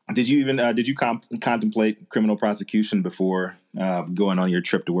did you contemplate criminal prosecution before going on your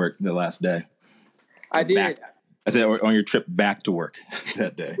trip to work the last day? I did. I said, or on your trip back to work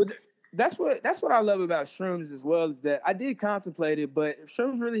that day. That's what I love about shrooms as well, is that I did contemplate it, but if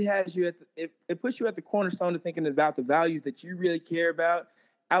shrooms really has you it puts you at the cornerstone of thinking about the values that you really care about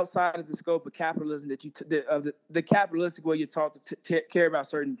outside of the scope of capitalism, that the capitalistic way you're taught to care about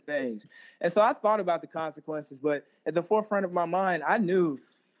certain things. And so I thought about the consequences, but at the forefront of my mind, I knew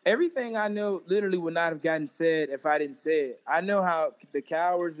everything I know literally would not have gotten said if I didn't say it. I know how the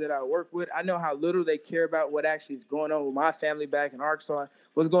cowards that I work with, I know how little they care about what actually is going on with my family back in Arkansas,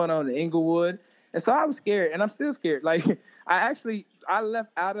 what's going on in Inglewood. And so I was scared, and I'm still scared. Like, I left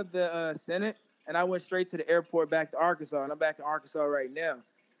out of the Senate, and I went straight to the airport back to Arkansas, and I'm back in Arkansas right now.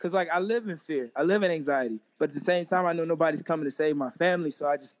 Because, like, I live in fear. I live in anxiety. But at the same time, I know nobody's coming to save my family, so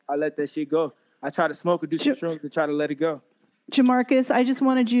I let that shit go. I try to smoke or do some shrooms to try to let it go. Jamarcus, I just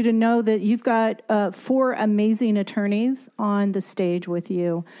wanted you to know that you've got 4 amazing attorneys on the stage with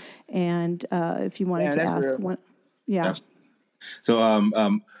you. And if you wanted to ask one. Yeah.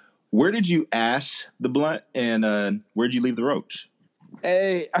 So where did you ash the blunt, and where did you leave the roach?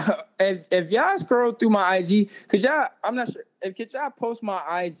 Hey, if y'all scroll through my IG, I'm not sure, could y'all post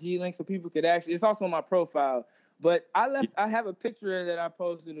my IG link so people could actually, it's also on my profile, but I have a picture that I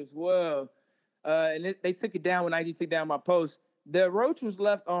posted as well, and they took it down when IG took down my post. The roach was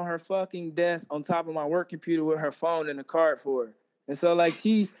left on her fucking desk on top of my work computer with her phone and a card for her. And so, like,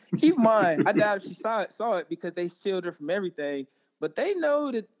 keep in mind, I doubt if she saw it because they shielded her from everything, but they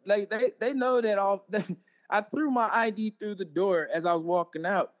know that, like, they know that I threw my ID through the door as I was walking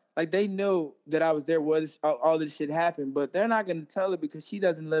out. Like, they know that I was there where all this shit happened, but they're not going to tell her because she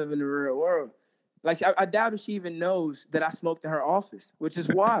doesn't live in the real world. Like, I doubt if she even knows that I smoked in her office, which is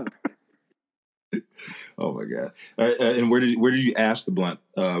wild. Oh my God! And where did you ash the blunt?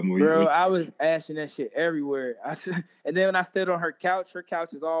 Bro, I was ashing that shit everywhere. And then when I stood on her couch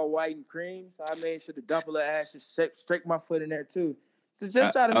is all white and cream, so I made sure to dump a little ash and straight my foot in there too. So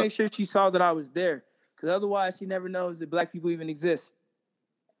just try to make sure she saw that I was there, because otherwise she never knows that black people even exist.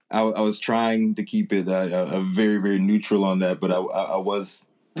 I was trying to keep it a very, very neutral on that, but I was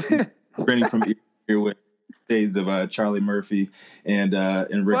grinning from ear to ear with days of Charlie Murphy and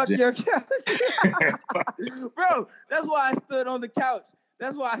Rick Fuck James. your couch. Bro, that's why I stood on the couch.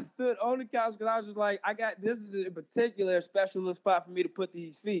 Because I was just like, this is a particular specialist spot for me to put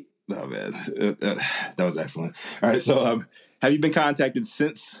these feet. Oh, man. That was excellent. All right. So have you been contacted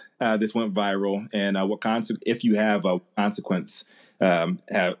since this went viral? And if you have a consequence,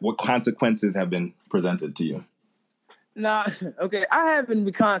 what consequences have been presented to you? Nah, okay. I haven't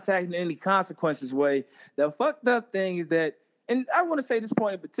been contacted in any consequences way. The fucked up thing is that, and I want to say this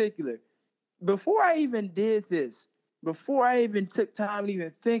point in particular, before I even did this, before I even took time to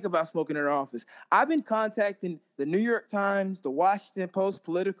even think about smoking in her office, I've been contacting the New York Times, the Washington Post,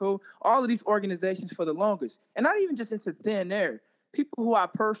 Politico, all of these organizations for the longest. And not even just into thin air. People who I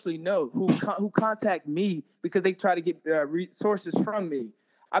personally know who contact me because they try to get resources from me.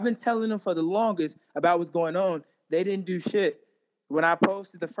 I've been telling them for the longest about what's going on. They didn't do shit. When I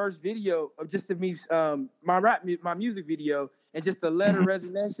posted the first video of just me, my music video, and just a letter,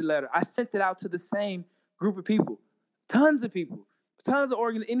 resignation letter, I sent it out to the same group of people, tons of people,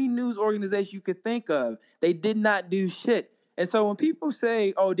 any news organization you could think of. They did not do shit. And so when people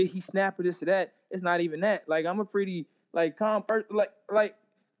say, "Oh, did he snap or this or that?" It's not even that. Like, I'm a pretty calm person. Like I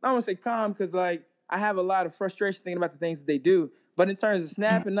don't want to say calm because I have a lot of frustration thinking about the things that they do. But in terms of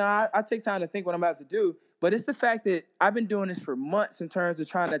snapping, I take time to think what I'm about to do. But it's the fact that I've been doing this for months in terms of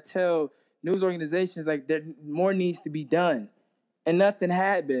trying to tell news organizations that more needs to be done, and nothing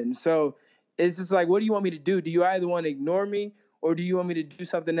had been. So it's just like, what do you want me to do? Do you either want to ignore me, or do you want me to do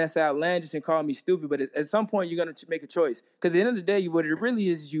something that's outlandish and call me stupid? But at some point, you're going to make a choice. Because at the end of the day, what it really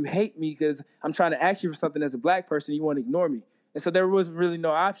is you hate me because I'm trying to ask you for something as a black person. You want to ignore me. And so there was really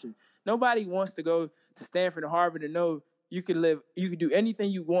no option. Nobody wants to go to Stanford and Harvard and know you can do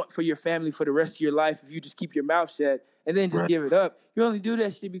anything you want for your family for the rest of your life if you just keep your mouth shut and then just give it up. You only do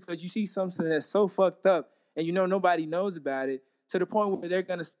that shit because you see something that's so fucked up and nobody knows about it, to the point where they're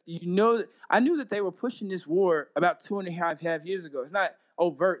going to, I knew that they were pushing this war about 2.5 years ago. It's not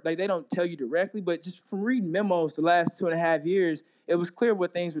overt. They don't tell you directly, but just from reading memos the last 2.5 years, it was clear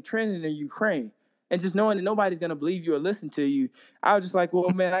what things were trending in Ukraine. And just knowing that nobody's going to believe you or listen to you, I was just like, well,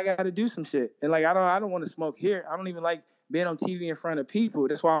 man, I got to do some shit. And I don't want to smoke here. I don't even like being on TV in front of people.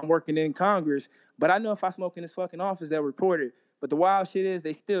 That's why I'm working in Congress. But I know if I smoke in this fucking office, they'll report it. But the wild shit is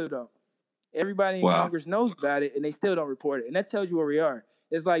they still don't. Everybody in Congress knows about it, and they still don't report it. And that tells you where we are.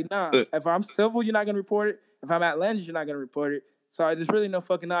 It's like, nah, if I'm civil, you're not going to report it. If I'm outlandish, you're not going to report it. So there's really no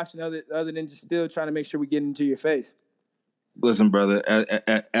fucking option other than just still trying to make sure we get into your face. Listen, brother,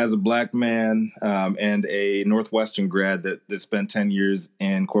 as a black man and a Northwestern grad that spent 10 years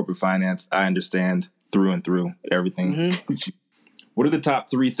in corporate finance, I understand through and through everything. Mm-hmm. What are the top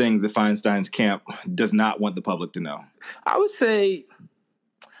 3 things that Feinstein's camp does not want the public to know? I would say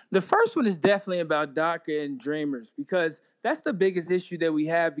the first one is definitely about DACA and Dreamers, because that's the biggest issue that we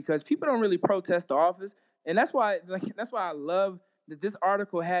have, because people don't really protest the office. And that's why I love that this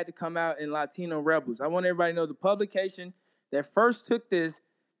article had to come out in Latino Rebels. I want everybody to know the publication that first took this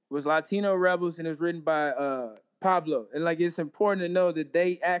was Latino Rebels, and it was written by Pablo. And it's important to know that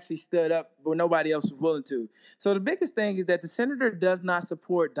they actually stood up when nobody else was willing to. So the biggest thing is that the senator does not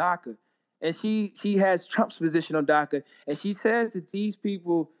support DACA. And she has Trump's position on DACA, and she says that these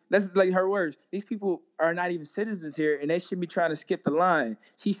people, that's like her words, these people are not even citizens here, and they should be trying to skip the line.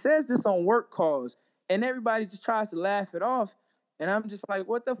 She says this on work calls, and everybody just tries to laugh it off. And I'm just like,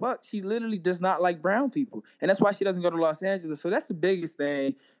 what the fuck? She literally does not like brown people, and that's why she doesn't go to Los Angeles. So that's the biggest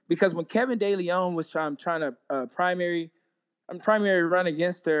thing, because when Kevin De Leon was trying to primary run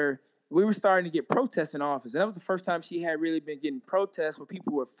against her, we were starting to get protests in office. And that was the first time she had really been getting protests where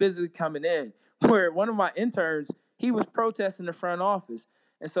people were physically coming in. Where one of my interns, he was protesting the front office.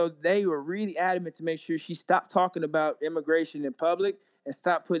 And so they were really adamant to make sure she stopped talking about immigration in public and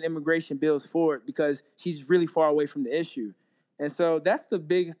stopped putting immigration bills forward, because she's really far away from the issue. And so that's the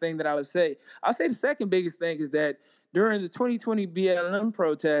biggest thing that I would say. I'll say the second biggest thing is that during the 2020 BLM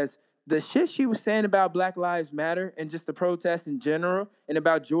protests, the shit she was saying about Black Lives Matter and just the protests in general and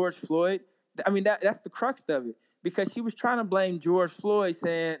about George Floyd, I mean, that's the crux of it. Because she was trying to blame George Floyd,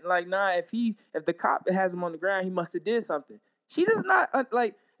 saying, nah, if the cop that has him on the ground, he must have did something. She does not,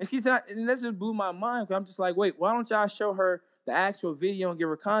 and she's not, and that just blew my mind, because I'm just like, wait, why don't y'all show her the actual video and give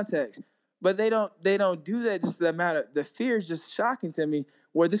her context? But they don't do that. Just the matter, the fear is just shocking to me,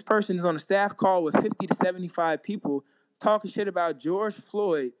 where this person is on a staff call with 50 to 75 people talking shit about George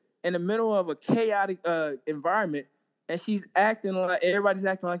Floyd in the middle of a chaotic environment, and she's acting like everybody's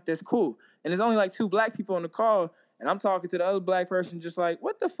acting like that's cool. And there's only 2 black people on the call, and I'm talking to the other black person just like,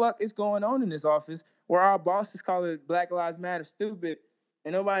 what the fuck is going on in this office where our bosses call it Black Lives Matter stupid,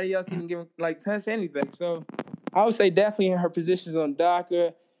 and nobody else even give touch anything. So I would say definitely in her positions on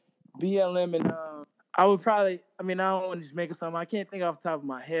DACA, BLM, and I would probably, I don't want to just make up something. I can't think off the top of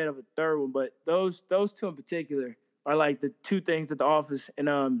my head of a third one, but those 2 in particular are the 2 things that the office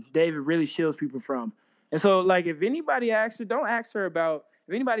and David really shields people from. And so if anybody asks her, don't ask her about,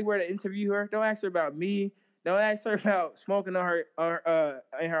 if anybody were to interview her, don't ask her about me. Don't ask her about smoking on her or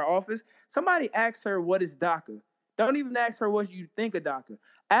in her office. Somebody ask her, what is DACA? Don't even ask her what you think of DACA.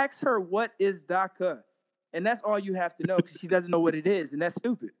 Ask her, what is DACA? And that's all you have to know, because she doesn't know what it is, and that's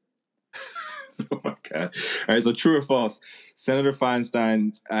stupid. Oh my God. All right, so true or false, Senator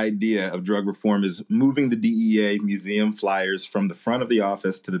Feinstein's idea of drug reform is moving the DEA museum flyers from the front of the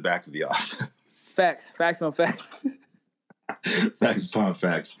office to the back of the office. Facts on facts. Facts upon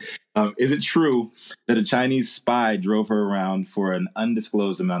facts. Is it true that a Chinese spy drove her around for an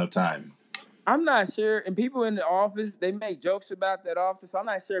undisclosed amount of time? I'm not sure. And people in the office, they make jokes about that often, so I'm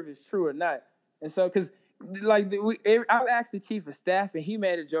not sure if it's true or not. And so, because I've asked the chief of staff, and he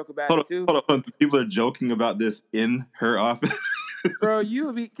made a joke about it too. Hold on. People are joking about this in her office. Bro,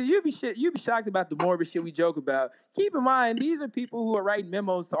 you'd be shocked about the morbid shit we joke about. Keep in mind, these are people who are writing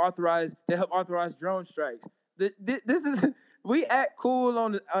memos to help authorize drone strikes. This is, we act cool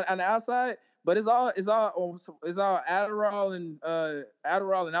on the outside, but it's all Adderall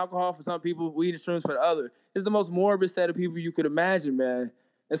and alcohol for some people, weed and shrooms for the other. It's the most morbid set of people you could imagine, man.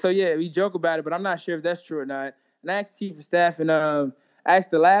 And so yeah, we joke about it, but I'm not sure if that's true or not. And I asked the chief of staff and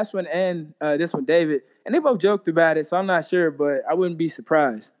asked the last one and this one, David, and they both joked about it, so I'm not sure, but I wouldn't be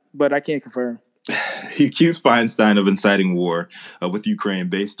surprised. But I can't confirm. He accused Feinstein of inciting war with Ukraine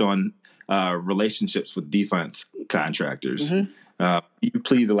based on relationships with defense contractors. Mm-hmm. You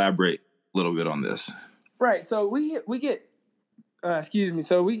please elaborate a little bit on this. Right. So we get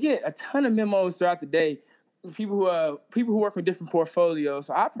So we get a ton of memos throughout the day. People who work on different portfolios.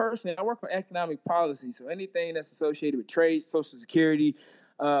 So I work on economic policy. So anything that's associated with trade, Social Security,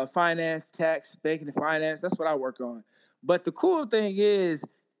 finance, tax, banking and finance, that's what I work on. But the cool thing is,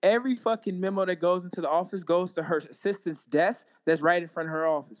 every fucking memo that goes into the office goes to her assistant's desk that's right in front of her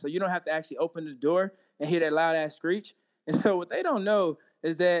office. So you don't have to actually open the door and hear that loud ass screech. And so what they don't know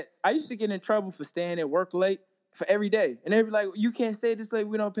is that I used to get in trouble for staying at work late for every day. And they'd be like, you can't stay this late,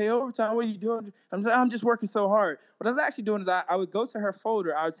 we don't pay overtime. What are you doing? I'm just working so hard. What I was actually doing is I would go to her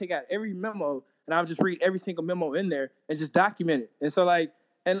folder, I would take out every memo, and I would just read every single memo in there and just document it. And so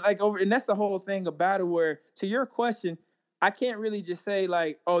and that's the whole thing about it, where, to your question, I can't really just say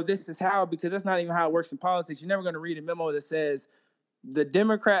like, oh, this is how, because that's not even how it works in politics. You're never going to read a memo that says the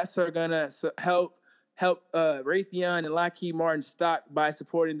Democrats are going to help Raytheon and Lockheed Martin stock by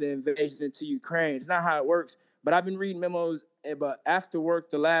supporting the invasion into Ukraine. It's not how it works. But I've been reading memos about after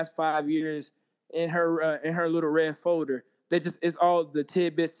work the last 5 years in her little red folder. That just is all the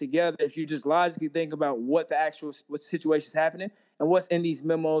tidbits together. If you just logically think about what situation is happening and what's in these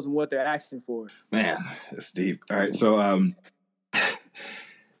memos and what they're asking for. Man, it's deep. All right, so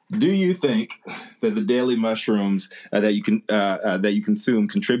do you think that the daily mushrooms that you consume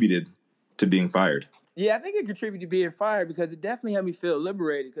contributed to being fired? Yeah, I think it contributed to being fired because it definitely helped me feel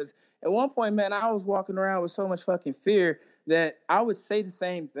liberated. Because at one point, man, I was walking around with so much fucking fear that I would say the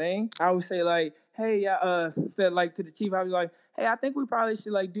same thing. I would say like, "Hey, to the chief, I was like, hey, I think we probably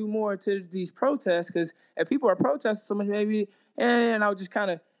should like do more to these protests because if people are protesting so much, maybe." And I would just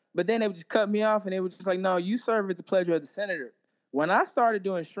kind of, but then they would just cut me off and they would just like, "No, you serve at the pleasure of the senator." When I started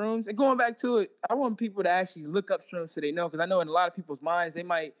doing shrooms and going back to it, I want people to actually look up shrooms so they know, because I know in a lot of people's minds, they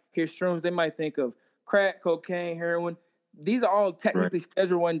might hear shrooms, they might think of crack, cocaine, heroin. These are all technically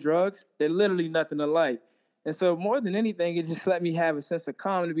Schedule I drugs. They're literally nothing alike. And so more than anything, it just let me have a sense of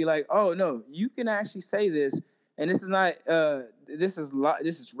calm to be like, oh no, you can actually say this, and this is not this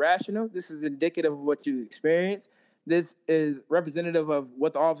is rational. This is indicative of what you experience. This is representative of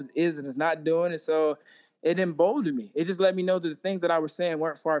what the office is and is not doing. And so it emboldened me. It just let me know that the things that I was saying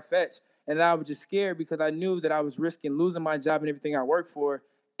weren't far-fetched, and that I was just scared because I knew that I was risking losing my job and everything I worked for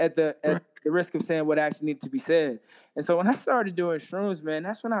at the risk of saying what actually needed to be said. And so when I started doing shrooms, man,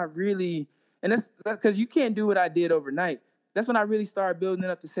 that's when I really, and that's because you can't do what I did overnight. That's when I really started building it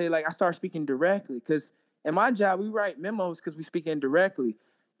up to say, like, I started speaking directly. Because in my job, we write memos because we speak indirectly.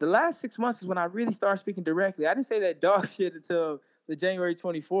 The last 6 months is when I really started speaking directly. I didn't say that dog shit until the January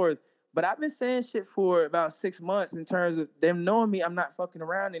 24th, but I've been saying shit for about 6 months in terms of them knowing me. I'm not fucking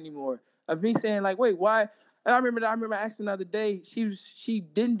around anymore. Of me saying like, wait, why? I remember asking the other day, she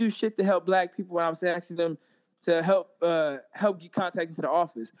didn't do shit to help black people when I was asking them to help get contact into the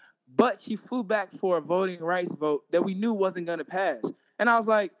office. But she flew back for a voting rights vote that we knew wasn't going to pass. And I was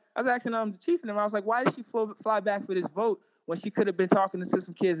asking the chief and them, I was like, why did she fly back for this vote when she could have been talking to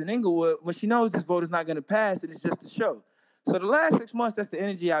some kids in Inglewood when she knows this vote is not going to pass and it's just a show? So the last 6 months, that's the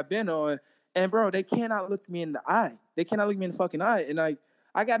energy I've been on. And bro, they cannot look me in the eye. They cannot look me in the fucking eye. And like,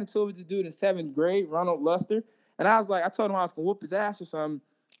 I got into it with this dude in 7th grade, Ronald Luster. And I was like, I told him I was going to whoop his ass or something.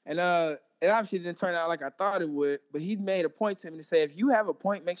 And it obviously didn't turn out like I thought it would. But he made a point to me to say, if you have a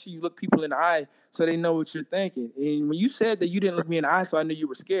point, make sure you look people in the eye so they know what you're thinking. And when you said that you didn't look me in the eye, so I knew you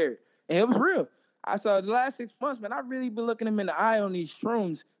were scared. And it was real. I saw the last 6 months, man, I've really been looking them in the eye on these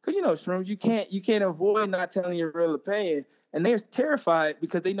shrooms. Because, you know, shrooms, you can't avoid not telling your real opinion. And they're terrified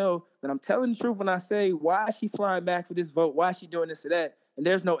because they know that I'm telling the truth when I say, why is she flying back for this vote? Why is she doing this or that? And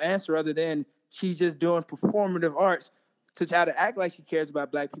there's no answer other than she's just doing performative arts to try to act like she cares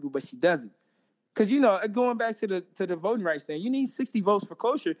about black people, but she doesn't. Because, you know, going back to the voting rights thing, you need 60 votes for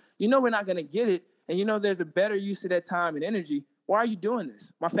cloture. You know we're not going to get it. And you know there's a better use of that time and energy. Why are you doing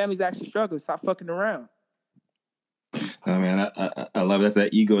this? My family's actually struggling. Stop fucking around. Oh, man, I love that's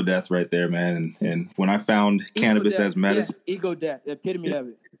that ego death right there, man. And when I found cannabis as medicine. Yes, ego death, the epitome of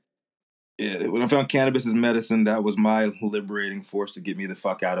it. Yeah, when I found cannabis as medicine, that was my liberating force to get me the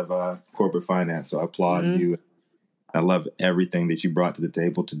fuck out of corporate finance. So I applaud you. I love everything that you brought to the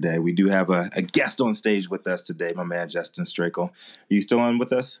table today. We do have a guest on stage with us today, my man Justin Strakel. Are you still on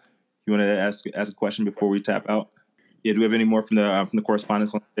with us? You want to ask a question before we tap out? Yeah, do we have any more from the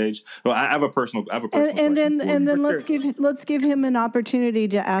correspondents on stage? Well, I have a personal question. And then let's give him an opportunity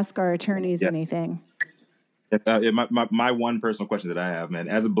to ask our attorneys anything. My one personal question that I have, man,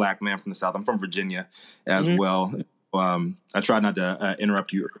 as a black man from the South, I'm from Virginia as well. I tried not to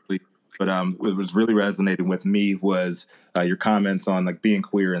interrupt you early, but what was really resonating with me was your comments on like being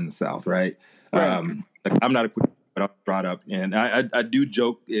queer in the South, right? Like, I'm not a queer, but I was brought up, and I do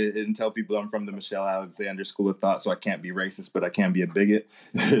joke and tell people I'm from the Michelle Alexander School of Thought, so I can't be racist, but I can be a bigot.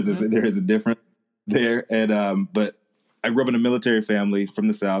 There is a difference there, and but I grew up in a military family from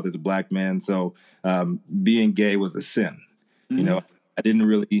the South as a black man, so being gay was a sin. You know, I didn't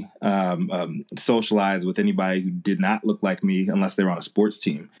really socialize with anybody who did not look like me unless they were on a sports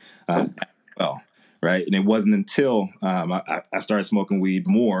team. Right? And it wasn't until I started smoking weed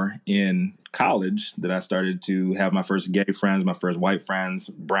more in college that I started to have my first gay friends, my first white friends,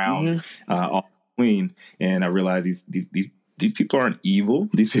 brown, all between, and I realized these people aren't evil.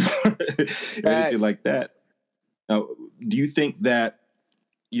 These people or anything like that. Now, do you think that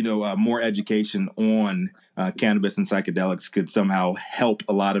more education on cannabis and psychedelics could somehow help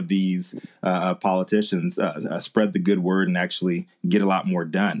a lot of these politicians spread the good word and actually get a lot more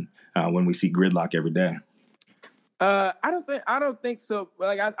done when we see gridlock every day. I don't think so.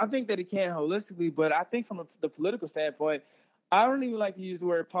 Like, I think that it can holistically, but I think from the political standpoint, I don't even like to use the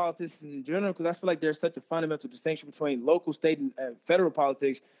word politicians in general because I feel like there's such a fundamental distinction between local, state, and federal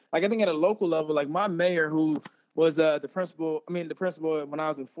politics. Like, I think at a local level, like my mayor, who was the principal when I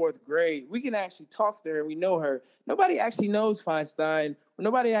was in 4th grade, we can actually talk to her. We know her. Nobody actually knows Feinstein.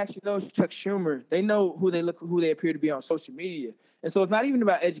 Nobody actually knows Chuck Schumer. They know who they appear to be on social media. And so it's not even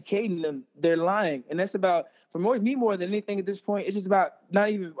about educating them. They're lying. And that's about, for me more than anything at this point, it's just about not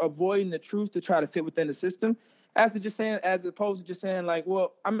even avoiding the truth to try to fit within the system. As opposed to just saying like,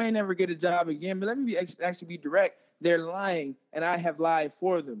 well, I may never get a job again, but let me actually be direct. They're lying, and I have lied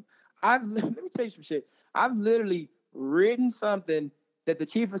for them. Let me tell you some shit. I've literally written something that the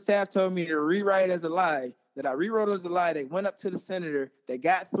chief of staff told me to rewrite as a lie, that I rewrote as a lie, that went up to the senator, that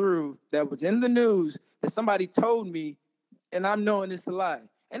got through, that was in the news, that somebody told me, and I'm knowing it's a lie.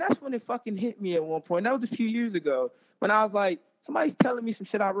 And that's when it fucking hit me at one point. That was a few years ago when I was like, somebody's telling me some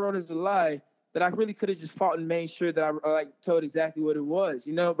shit I wrote as a lie that I really could have just fought and made sure that I told exactly what it was,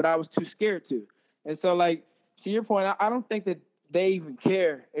 but I was too scared to. And so, like, to your point, I don't think that they even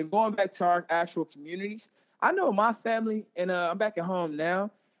care. And going back to our actual communities, I know my family, and I'm back at home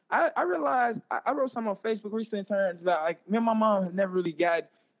now. I realized I wrote something on Facebook recently in terms about, like, me and my mom have never really got,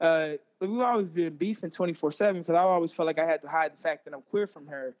 we've always been beefing 24/7 because I always felt like I had to hide the fact that I'm queer from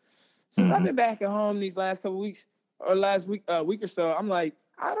her. Since I've been back at home these last couple weeks, or last week or so, I'm like,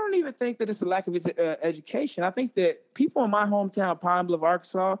 I don't even think that it's a lack of education. I think that people in my hometown, Pine Bluff,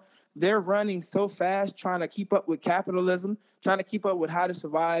 Arkansas, they're running so fast trying to keep up with capitalism, trying to keep up with how to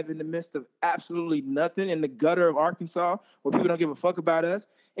survive in the midst of absolutely nothing in the gutter of Arkansas where people don't give a fuck about us.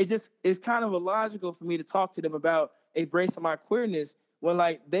 It's kind of illogical for me to talk to them about embracing my queerness when,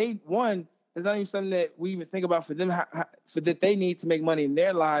 like, it's not even something that we even think about for them, for that they need to make money in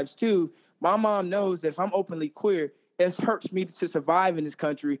their lives too. My mom knows that if I'm openly queer, it hurts me to survive in this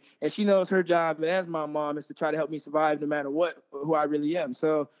country, and she knows her job as my mom is to try to help me survive no matter who I really am.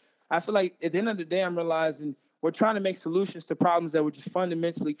 So I feel like at the end of the day, I'm realizing we're trying to make solutions to problems that were just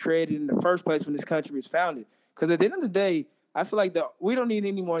fundamentally created in the first place when this country was founded. Because at the end of the day, I feel like we don't need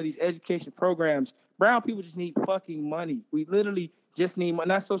any more of these education programs. Brown people just need fucking money. We literally just need money,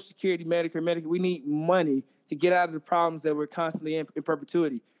 not Social Security, Medicare, Medicaid. We need money to get out of the problems that we're constantly in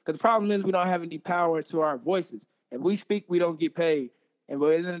perpetuity. Because the problem is we don't have any power to our voices. If we speak, we don't get paid. And at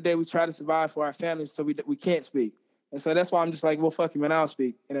the end of the day, we try to survive for our families, so we can't speak. And so that's why I'm just like, well, fuck you, man, I'll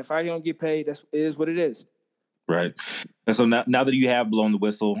speak. And if I don't get paid, it is what it is. Right. And so now that you have blown the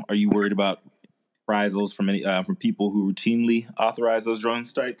whistle, are you worried about reprisals from people who routinely authorize those drone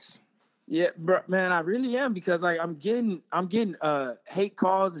strikes? Yeah, bro, man, I really am, because like I'm getting hate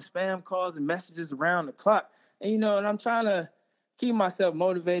calls and spam calls and messages around the clock. And and I'm trying to keep myself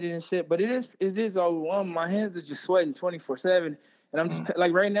motivated and shit, but it is overwhelming. My hands are just sweating 24/7, and I'm just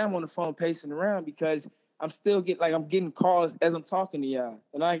like, right now I'm on the phone pacing around because I'm getting calls as I'm talking to y'all,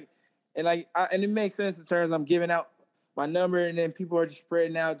 and it makes sense in terms I'm giving out my number, and then people are just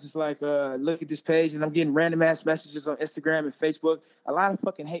spreading out, just like, look at this page, and I'm getting random ass messages on Instagram and Facebook, a lot of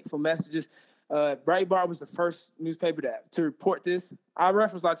fucking hateful messages. Breitbart was the first newspaper to report this. I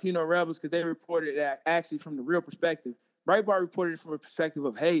reference Latino Rebels because they reported that actually from the real perspective. Breitbart reported it from a perspective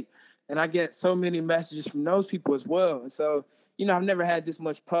of hate, and I get so many messages from those people as well. And so, I've never had this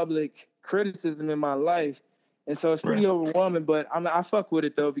much public criticism in my life, and so it's pretty overwhelming. But I fuck with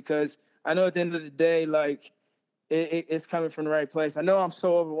it though, because I know at the end of the day, like, it's coming from the right place. I know I'm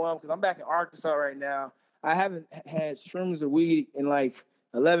so overwhelmed because I'm back in Arkansas right now. I haven't had shrooms or weed in like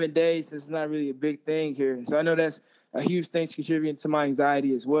 11 days, since it's not really a big thing here. So I know that's a huge thing contributing to my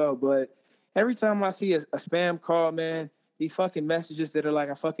anxiety as well. But every time I see a spam call, man, these fucking messages that are like,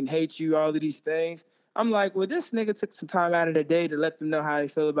 I fucking hate you, all of these things, I'm like, well, this nigga took some time out of the day to let them know how they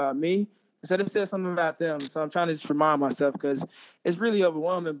feel about me instead of saying something about them. So I'm trying to just remind myself, because it's really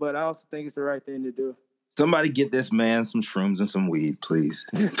overwhelming, but I also think it's the right thing to do. Somebody get this man some shrooms and some weed, please.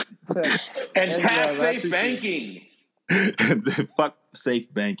 And pass safe banking. Fuck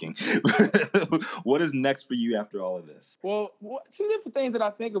safe banking. What is next for you after all of this? Well, two different things that I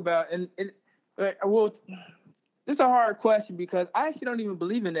think about, and this is a hard question because I actually don't even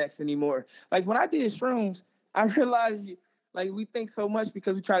believe in X anymore. Like, when I did shrooms, I realized we think so much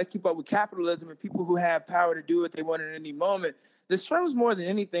because we try to keep up with capitalism and people who have power to do what they want at any moment. The shrooms, more than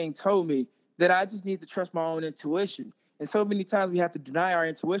anything, told me that I just need to trust my own intuition. And so many times we have to deny our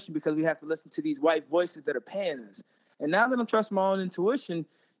intuition because we have to listen to these white voices that are paying us. And now that I'm trusting my own intuition,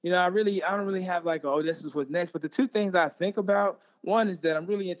 I don't really have like, oh, this is what's next. But the two things I think about, one is that I'm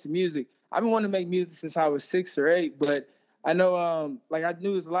really into music. I've been wanting to make music since I was 6 or 8, but I know, like I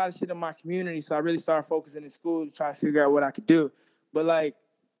knew there's a lot of shit in my community, so I really started focusing in school to try to figure out what I could do. But like,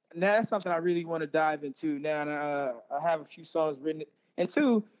 now that's something I really want to dive into now. And I have a few songs written. And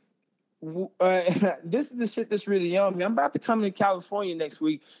two, this is the shit that's really on me. I'm about to come to California next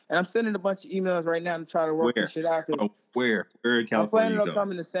week, and I'm sending a bunch of emails right now to try to work this shit out. Where in California? I'm planning on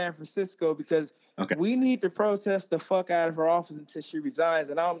coming to San Francisco because we need to protest the fuck out of her office until she resigns.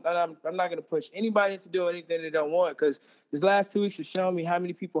 And I'm not going to push anybody into doing anything they don't want, because these last 2 weeks have shown me how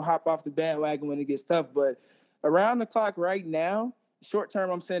many people hop off the bandwagon when it gets tough. But around the clock right now, short term,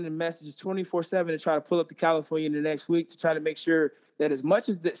 I'm sending messages 24/7 to try to pull up to California in the next week to try to make sure that as much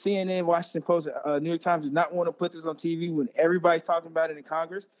as the CNN, Washington Post, New York Times does not want to put this on TV when everybody's talking about it in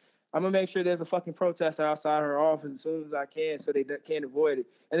Congress, I'm going to make sure there's a fucking protester outside her office as soon as I can so they can't avoid it.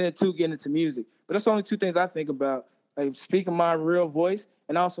 And then two, getting into music. But that's the only two things I think about, like speaking my real voice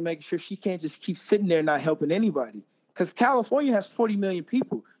and also making sure she can't just keep sitting there not helping anybody. Because California has 40 million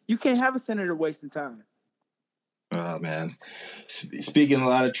people. You can't have a senator wasting time. Oh, man. Speaking a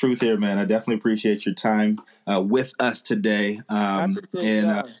lot of truth here, man. I definitely appreciate your time with us today. A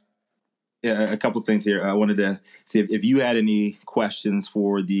couple of things here. I wanted to see if you had any questions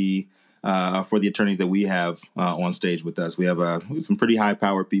for the attorneys that we have on stage with us. We have some pretty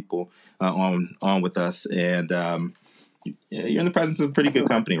high-powered people on with us, and you're in the presence of pretty good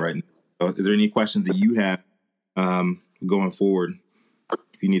company right now. So is there any questions that you have going forward?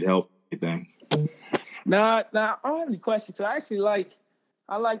 If you need help, anything. No, I don't have any questions. I actually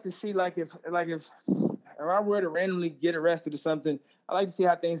I like to see if I were to randomly get arrested or something, I like to see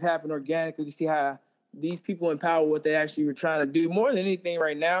how things happen organically, to see how these people empower what they actually were trying to do. More than anything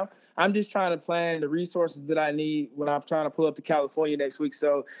right now, I'm just trying to plan the resources that I need when I'm trying to pull up to California next week.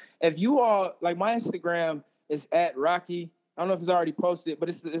 So if you all, like, my Instagram is @Rocky. I don't know if it's already posted, but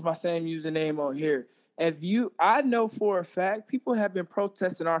it's my same username on here. I know for a fact, people have been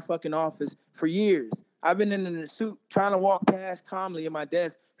protesting our fucking office for years. I've been in the suit trying to walk past calmly at my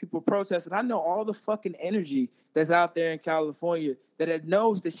desk. People protesting. I know all the fucking energy that's out there in California that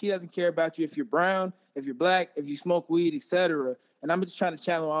knows that she doesn't care about you if you're brown, if you're black, if you smoke weed, etc. And I'm just trying to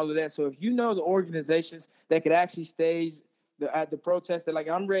channel all of that. So if you know the organizations that could actually stage the protest, that, like,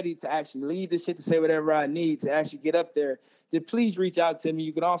 I'm ready to actually lead this shit, to say whatever I need to actually get up there, then please reach out to me.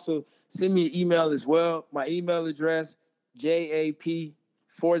 You can also send me an email as well. My email address,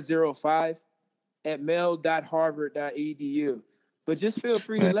 jap405@mail.harvard.edu. But just feel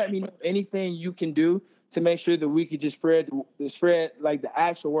free to let me know anything you can do to make sure that we could just spread like the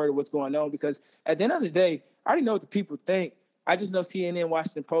actual word of what's going on. Because at the end of the day, I already know what the people think. I just know CNN,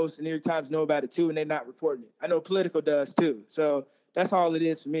 Washington Post, and New York Times know about it too, and they're not reporting it. I know Politico does too. So that's all it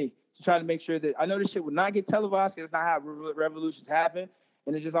is for me, to try to make sure that I know this shit will not get televised, because that's not how revolutions happen.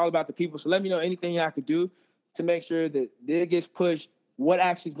 And it's just all about the people. So let me know anything I could do to make sure that it gets pushed, what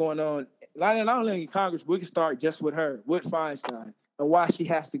actually is going on. Not only in Congress, but we can start just with her, with Feinstein, and why she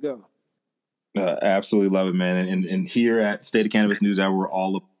has to go. Absolutely love it, man. And here at State of Cannabis News Hour, we're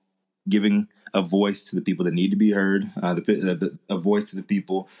all giving a voice to the people that need to be heard, a voice to the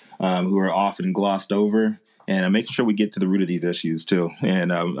people who are often glossed over, and making sure we get to the root of these issues too.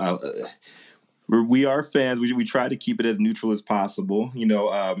 And we are fans. We try to keep it as neutral as possible. We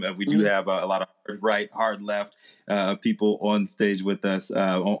do have a lot of right, hard left people on stage with us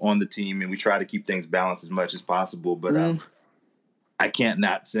on the team, and we try to keep things balanced as much as possible. But I can't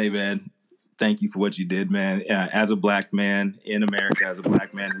not say, man, thank you for what you did, man. As a black man in America, as a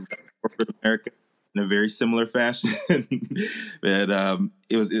black man who corporate America in a very similar fashion, but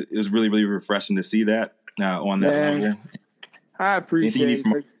it was really, really refreshing to see that on that level. I appreciate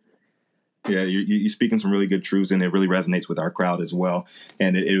it. Yeah, you're speaking some really good truths, and it really resonates with our crowd as well.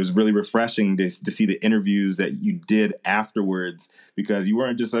 And it was really refreshing to see the interviews that you did afterwards, because you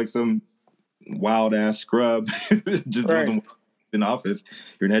weren't just like some wild ass scrub just living in office.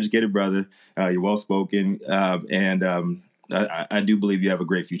 You're an educated brother. You're well spoken, and I do believe you have a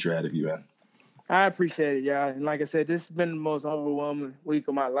great future ahead of you, man. I appreciate it, yeah. And like I said, this has been the most overwhelming week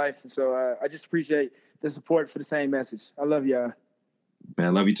of my life, and so I just appreciate the support for the same message. I love y'all. Man,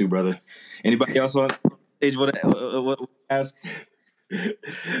 I love you too, brother. Anybody else on stage want to ask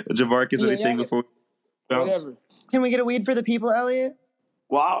Javarkis anything before? Whatever. Can we get a weed for the people, Elliot?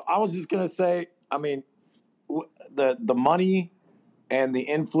 Well, I was just gonna say, I mean, the money and the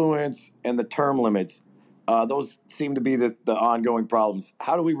influence and the term limits, those seem to be the ongoing problems.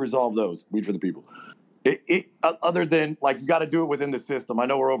 How do we resolve those? Weed for the people. Other than, like, you got to do it within the system. I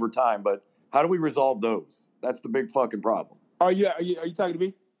know we're over time, but how do we resolve those? That's the big fucking problem. Are you talking to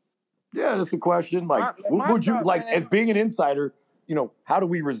me? Yeah, that's the question. Like, My would you thought, like man, as being an insider? You know, how do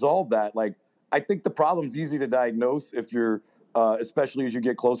we resolve that? Like, I think the problem's easy to diagnose if you're, especially as you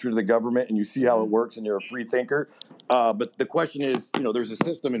get closer to the government and you see how it works and you're a free thinker. But the question is, you know, there's a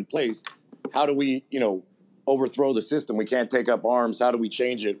system in place. How do we, you know, overthrow the system? We can't take up arms. How do we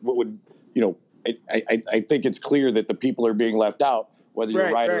change it? What would, you know? I think it's clear that the people are being left out, whether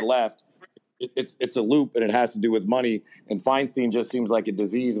you're right or left. It's a loop, and it has to do with money. And Feinstein just seems like a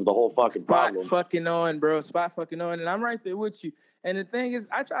disease of the whole fucking problem. Spot fucking on, bro. Spot fucking on. And I'm right there with you. And the thing is,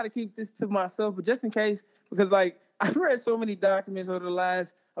 I try to keep this to myself, but just in case, because like I've read so many documents over the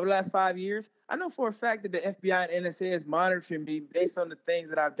last 5 years, I know for a fact that the FBI and NSA is monitoring me based on the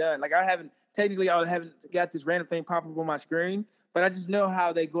things that I've done. Like I haven't got this random thing pop up on my screen, but I just know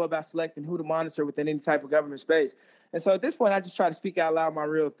how they go about selecting who to monitor within any type of government space. And so at this point, I just try to speak out loud my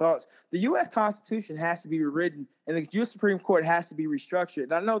real thoughts. The U.S. Constitution has to be rewritten, and the U.S. Supreme Court has to be restructured.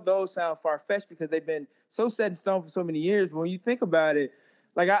 And I know those sound far-fetched because they've been so set in stone for so many years, but when you think about it,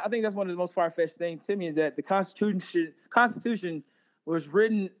 like I think that's one of the most far-fetched things to me is that the Constitution was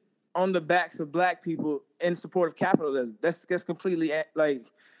written on the backs of black people in support of capitalism. That's completely like,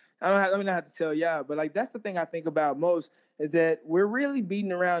 I don't have to tell y'all, but like that's the thing I think about most is that we're really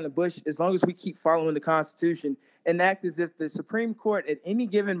beating around the bush as long as we keep following the Constitution and act as if the Supreme Court at any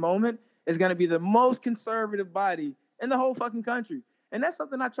given moment is going to be the most conservative body in the whole fucking country. And that's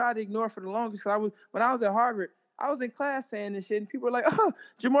something I tried to ignore for the longest. When I was at Harvard, I was in class saying this shit, and people were like, "Oh,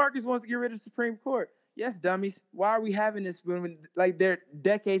 Jamarcus wants to get rid of the Supreme Court." Yes, dummies. Why are we having this when like they're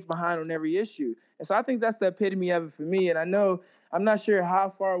decades behind on every issue? And so I think that's the epitome of it for me. And I know I'm not sure how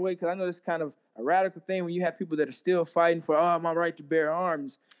far away, because I know it's kind of a radical thing when you have people that are still fighting for my right to bear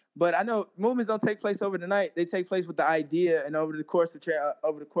arms. But I know movements don't take place over the night; they take place with the idea and over the course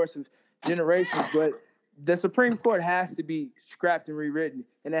of generations. But the Supreme Court has to be scrapped and rewritten,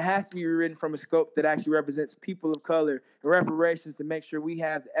 and it has to be rewritten from a scope that actually represents people of color and reparations to make sure we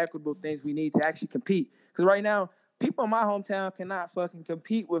have the equitable things we need to actually compete. Because right now, people in my hometown cannot fucking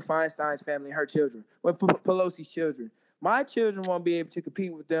compete with Feinstein's family and her children, with Pelosi's children. My children won't be able to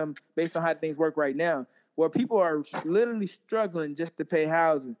compete with them based on how things work right now, where people are literally struggling just to pay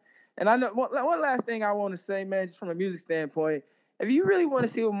housing. And I know one last thing I want to say, man, just from a music standpoint, if you really want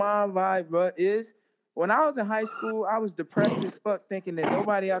to see what my vibe is, when I was in high school, I was depressed as fuck, thinking that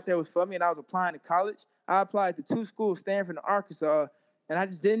nobody out there was for me, and I was applying to college. I applied to 2 schools, Stanford and Arkansas, and I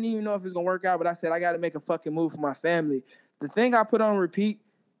just didn't even know if it was going to work out, but I said, I got to make a fucking move for my family. The thing I put on repeat,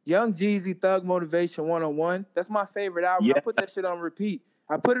 Young Jeezy, Thug Motivation 101. That's my favorite album. Yeah. I put that shit on repeat.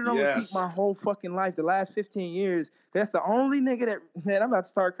 I put it on repeat my whole fucking life, the last 15 years. That's the only nigga that, man, I'm about to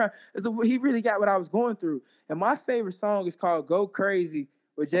start crying. He really got what I was going through. And my favorite song is called Go Crazy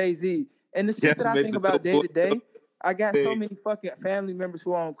with Jay-Z. And the shit that I think about day to day, I got so many fucking family members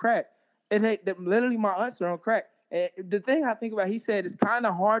who are on crack. And literally my aunts are on crack. And the thing I think about, he said, it's kind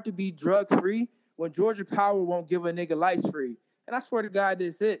of hard to be drug-free when Georgia Power won't give a nigga life free. And I swear to God,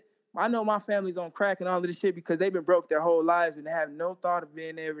 this is it. I know my family's on crack and all of this shit because they've been broke their whole lives and they have no thought of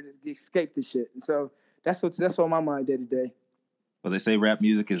being able to escape this shit. And so that's what's on my mind day to day. Well, they say rap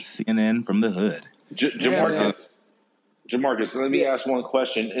music is CNN from the hood. Jamarcus, let me ask one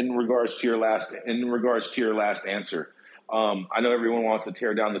question in regards to your last answer. I know everyone wants to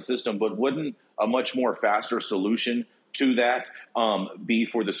tear down the system, but wouldn't a much more faster solution to that be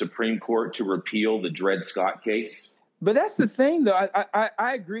for the Supreme Court to repeal the Dred Scott case? But that's the thing, though.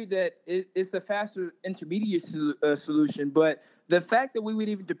 I agree that it's a faster intermediate solution, but the fact that we would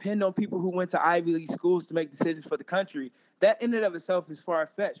even depend on people who went to Ivy League schools to make decisions for the country, that in and of itself is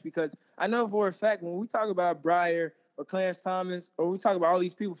far-fetched, because I know for a fact when we talk about Breyer or Clarence Thomas, or we talk about all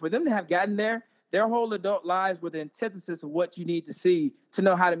these people, for them to have gotten there, their whole adult lives were the antithesis of what you need to see to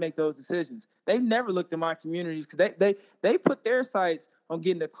know how to make those decisions. They've never looked at my communities because they put their sights on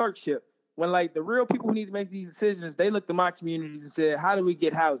getting a clerkship. When like the real people who need to make these decisions, they looked at my communities and said, how do we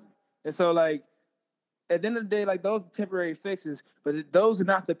get housing? And so like, at the end of the day, like those are temporary fixes, but those are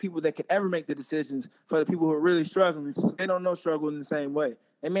not the people that can ever make the decisions for the people who are really struggling. They don't know struggle in the same way.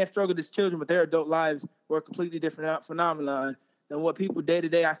 They may have struggled as children, but their adult lives were a completely different phenomenon than what people day to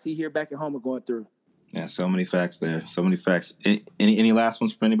day I see here back at home are going through. Yeah, so many facts there. So many facts. Any last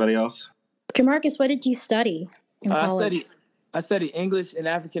ones from anybody else? Jamarcus, what did you study in college? I studied English and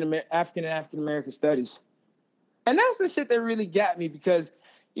African American studies. And that's the shit that really got me because,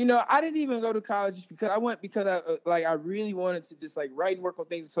 you know, I didn't even go to college just because I went because I really wanted to just like write and work on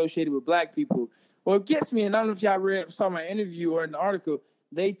things associated with black people. Well, it gets me, and I don't know if y'all saw my interview or in the article,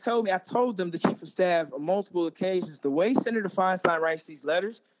 I told them, the chief of staff on multiple occasions, the way Senator Feinstein writes these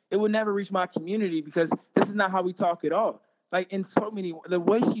letters, it would never reach my community because this is not how we talk at all. like in so many, the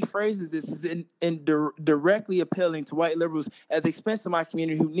way she phrases this is directly appealing to white liberals at the expense of my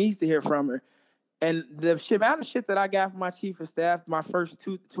community who needs to hear from her. And the amount of shit that I got from my chief of staff my first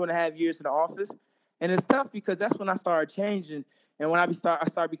 2.5 years in the office, and it's tough because that's when I started changing, and when I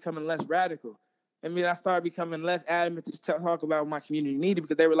started becoming less radical. I mean, I started becoming less adamant to talk about what my community needed,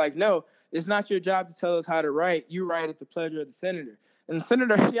 because they were like, no, it's not your job to tell us how to write. You write at the pleasure of the senator. And the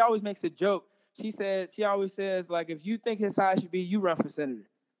senator, she always makes a joke. She always says, like, if you think his how it should be, you run for senator.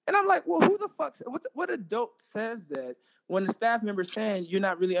 And I'm like, well, who the fuck, what adult says that when the staff member's saying you're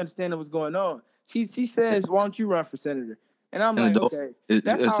not really understanding what's going on? She says, why don't you run for senator? And I'm like, okay,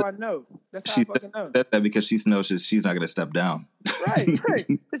 that's how I know. That's how I fucking know. Said that because she knows she's not going to step down. Right.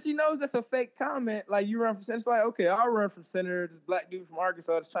 Because she knows that's a fake comment. Like, you run for senator. It's like, okay, I'll run for senator. This black dude from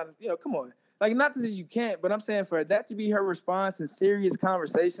Arkansas is trying to, come on. Like, not to say you can't, but I'm saying for that to be her response in serious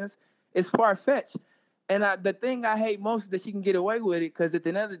conversations, it's far-fetched. And the thing I hate most is that she can get away with it, because at the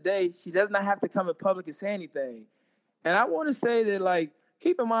end of the day, she does not have to come in public and say anything. And I want to say that, like,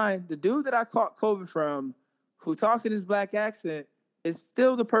 keep in mind, the dude that I caught COVID from, who talks in his black accent, is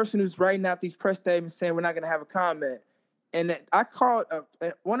still the person who's writing out these press statements saying we're not going to have a comment. And I called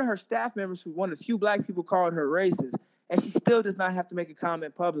one of her staff members, one of the few black people, called her racist, and she still does not have to make a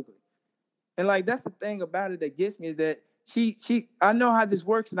comment publicly. And, like, that's the thing about it that gets me, is that I know how this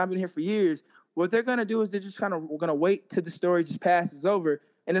works, and I've been here for years. What they're going to do is they're just kind of going to wait till the story just passes over,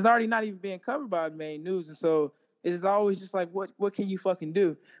 and it's already not even being covered by the main news. And so it's always just like, what can you fucking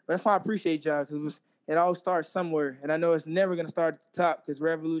do? But that's why I appreciate y'all, because it all starts somewhere, and I know it's never going to start at the top, because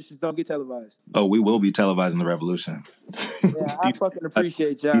revolutions don't get televised. Oh, we will be televising the revolution. Yeah, I fucking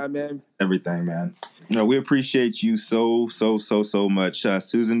appreciate y'all, man. Everything, man. No, we appreciate you so much.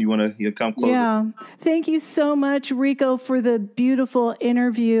 Susan, you want to come closer? Yeah. Thank you so much, Rico, for the beautiful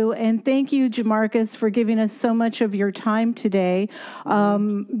interview. And thank you, Jamarcus, for giving us so much of your time today.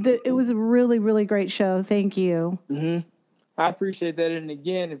 It was a really, really great show. Thank you. Mm-hmm. I appreciate that. And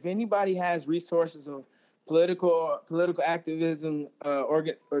again, if anybody has resources of political activism or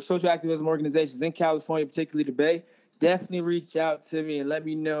social activism organizations in California, particularly the Bay, definitely reach out to me and let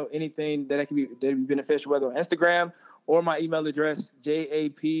me know anything that can be beneficial, whether on Instagram or my email address,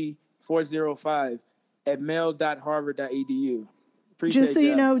 jap405@mail.harvard.edu. Just so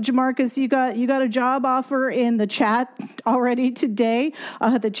you know, Jamarcus, you got a job offer in the chat already today.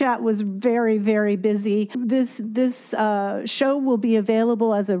 The chat was very, very busy. This show will be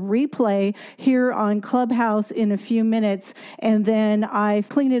available as a replay here on Clubhouse in a few minutes, and then I've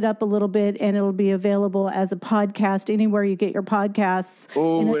cleaned it up a little bit, and it'll be available as a podcast anywhere you get your podcasts.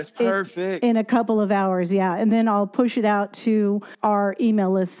 Oh, that's perfect. In a couple of hours, yeah. And then I'll push it out to our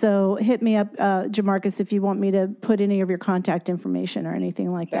email list. So hit me up, Jamarcus, if you want me to put any of your contact information or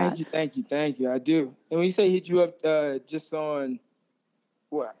anything like that. Thank you. I do. And when you say hit you up, just on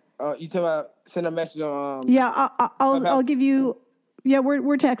what? You talking about send a message on? Yeah, I'll give you. Yeah,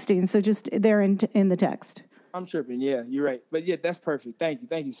 we're texting, so just there in the text. I'm tripping. Yeah, you're right. But yeah, that's perfect. Thank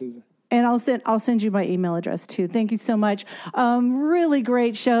you, Susan. And I'll send you my email address too. Thank you so much. Really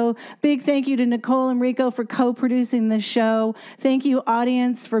great show. Big thank you to Nicole and Rico for co-producing the show. Thank you,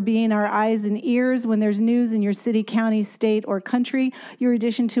 audience, for being our eyes and ears when there's news in your city, county, state, or country. Your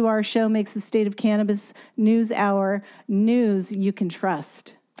addition to our show makes the State of Cannabis News Hour news you can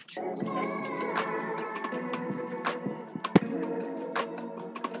trust.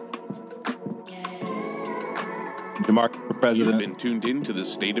 DeMarc for president. You've been tuned in to the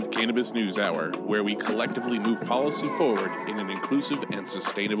State of Cannabis News Hour, where we collectively move policy forward in an inclusive and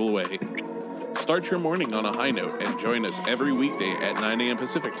sustainable way. Start your morning on a high note and join us every weekday at 9 a.m.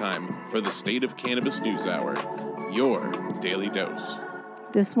 Pacific Time for the State of Cannabis News Hour, your daily dose.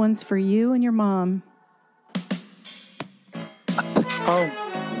 This one's for you and your mom.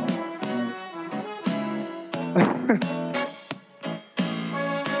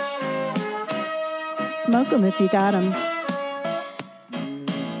 Smoke them if you got them.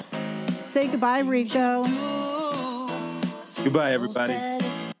 Say goodbye, Rico. Goodbye, everybody.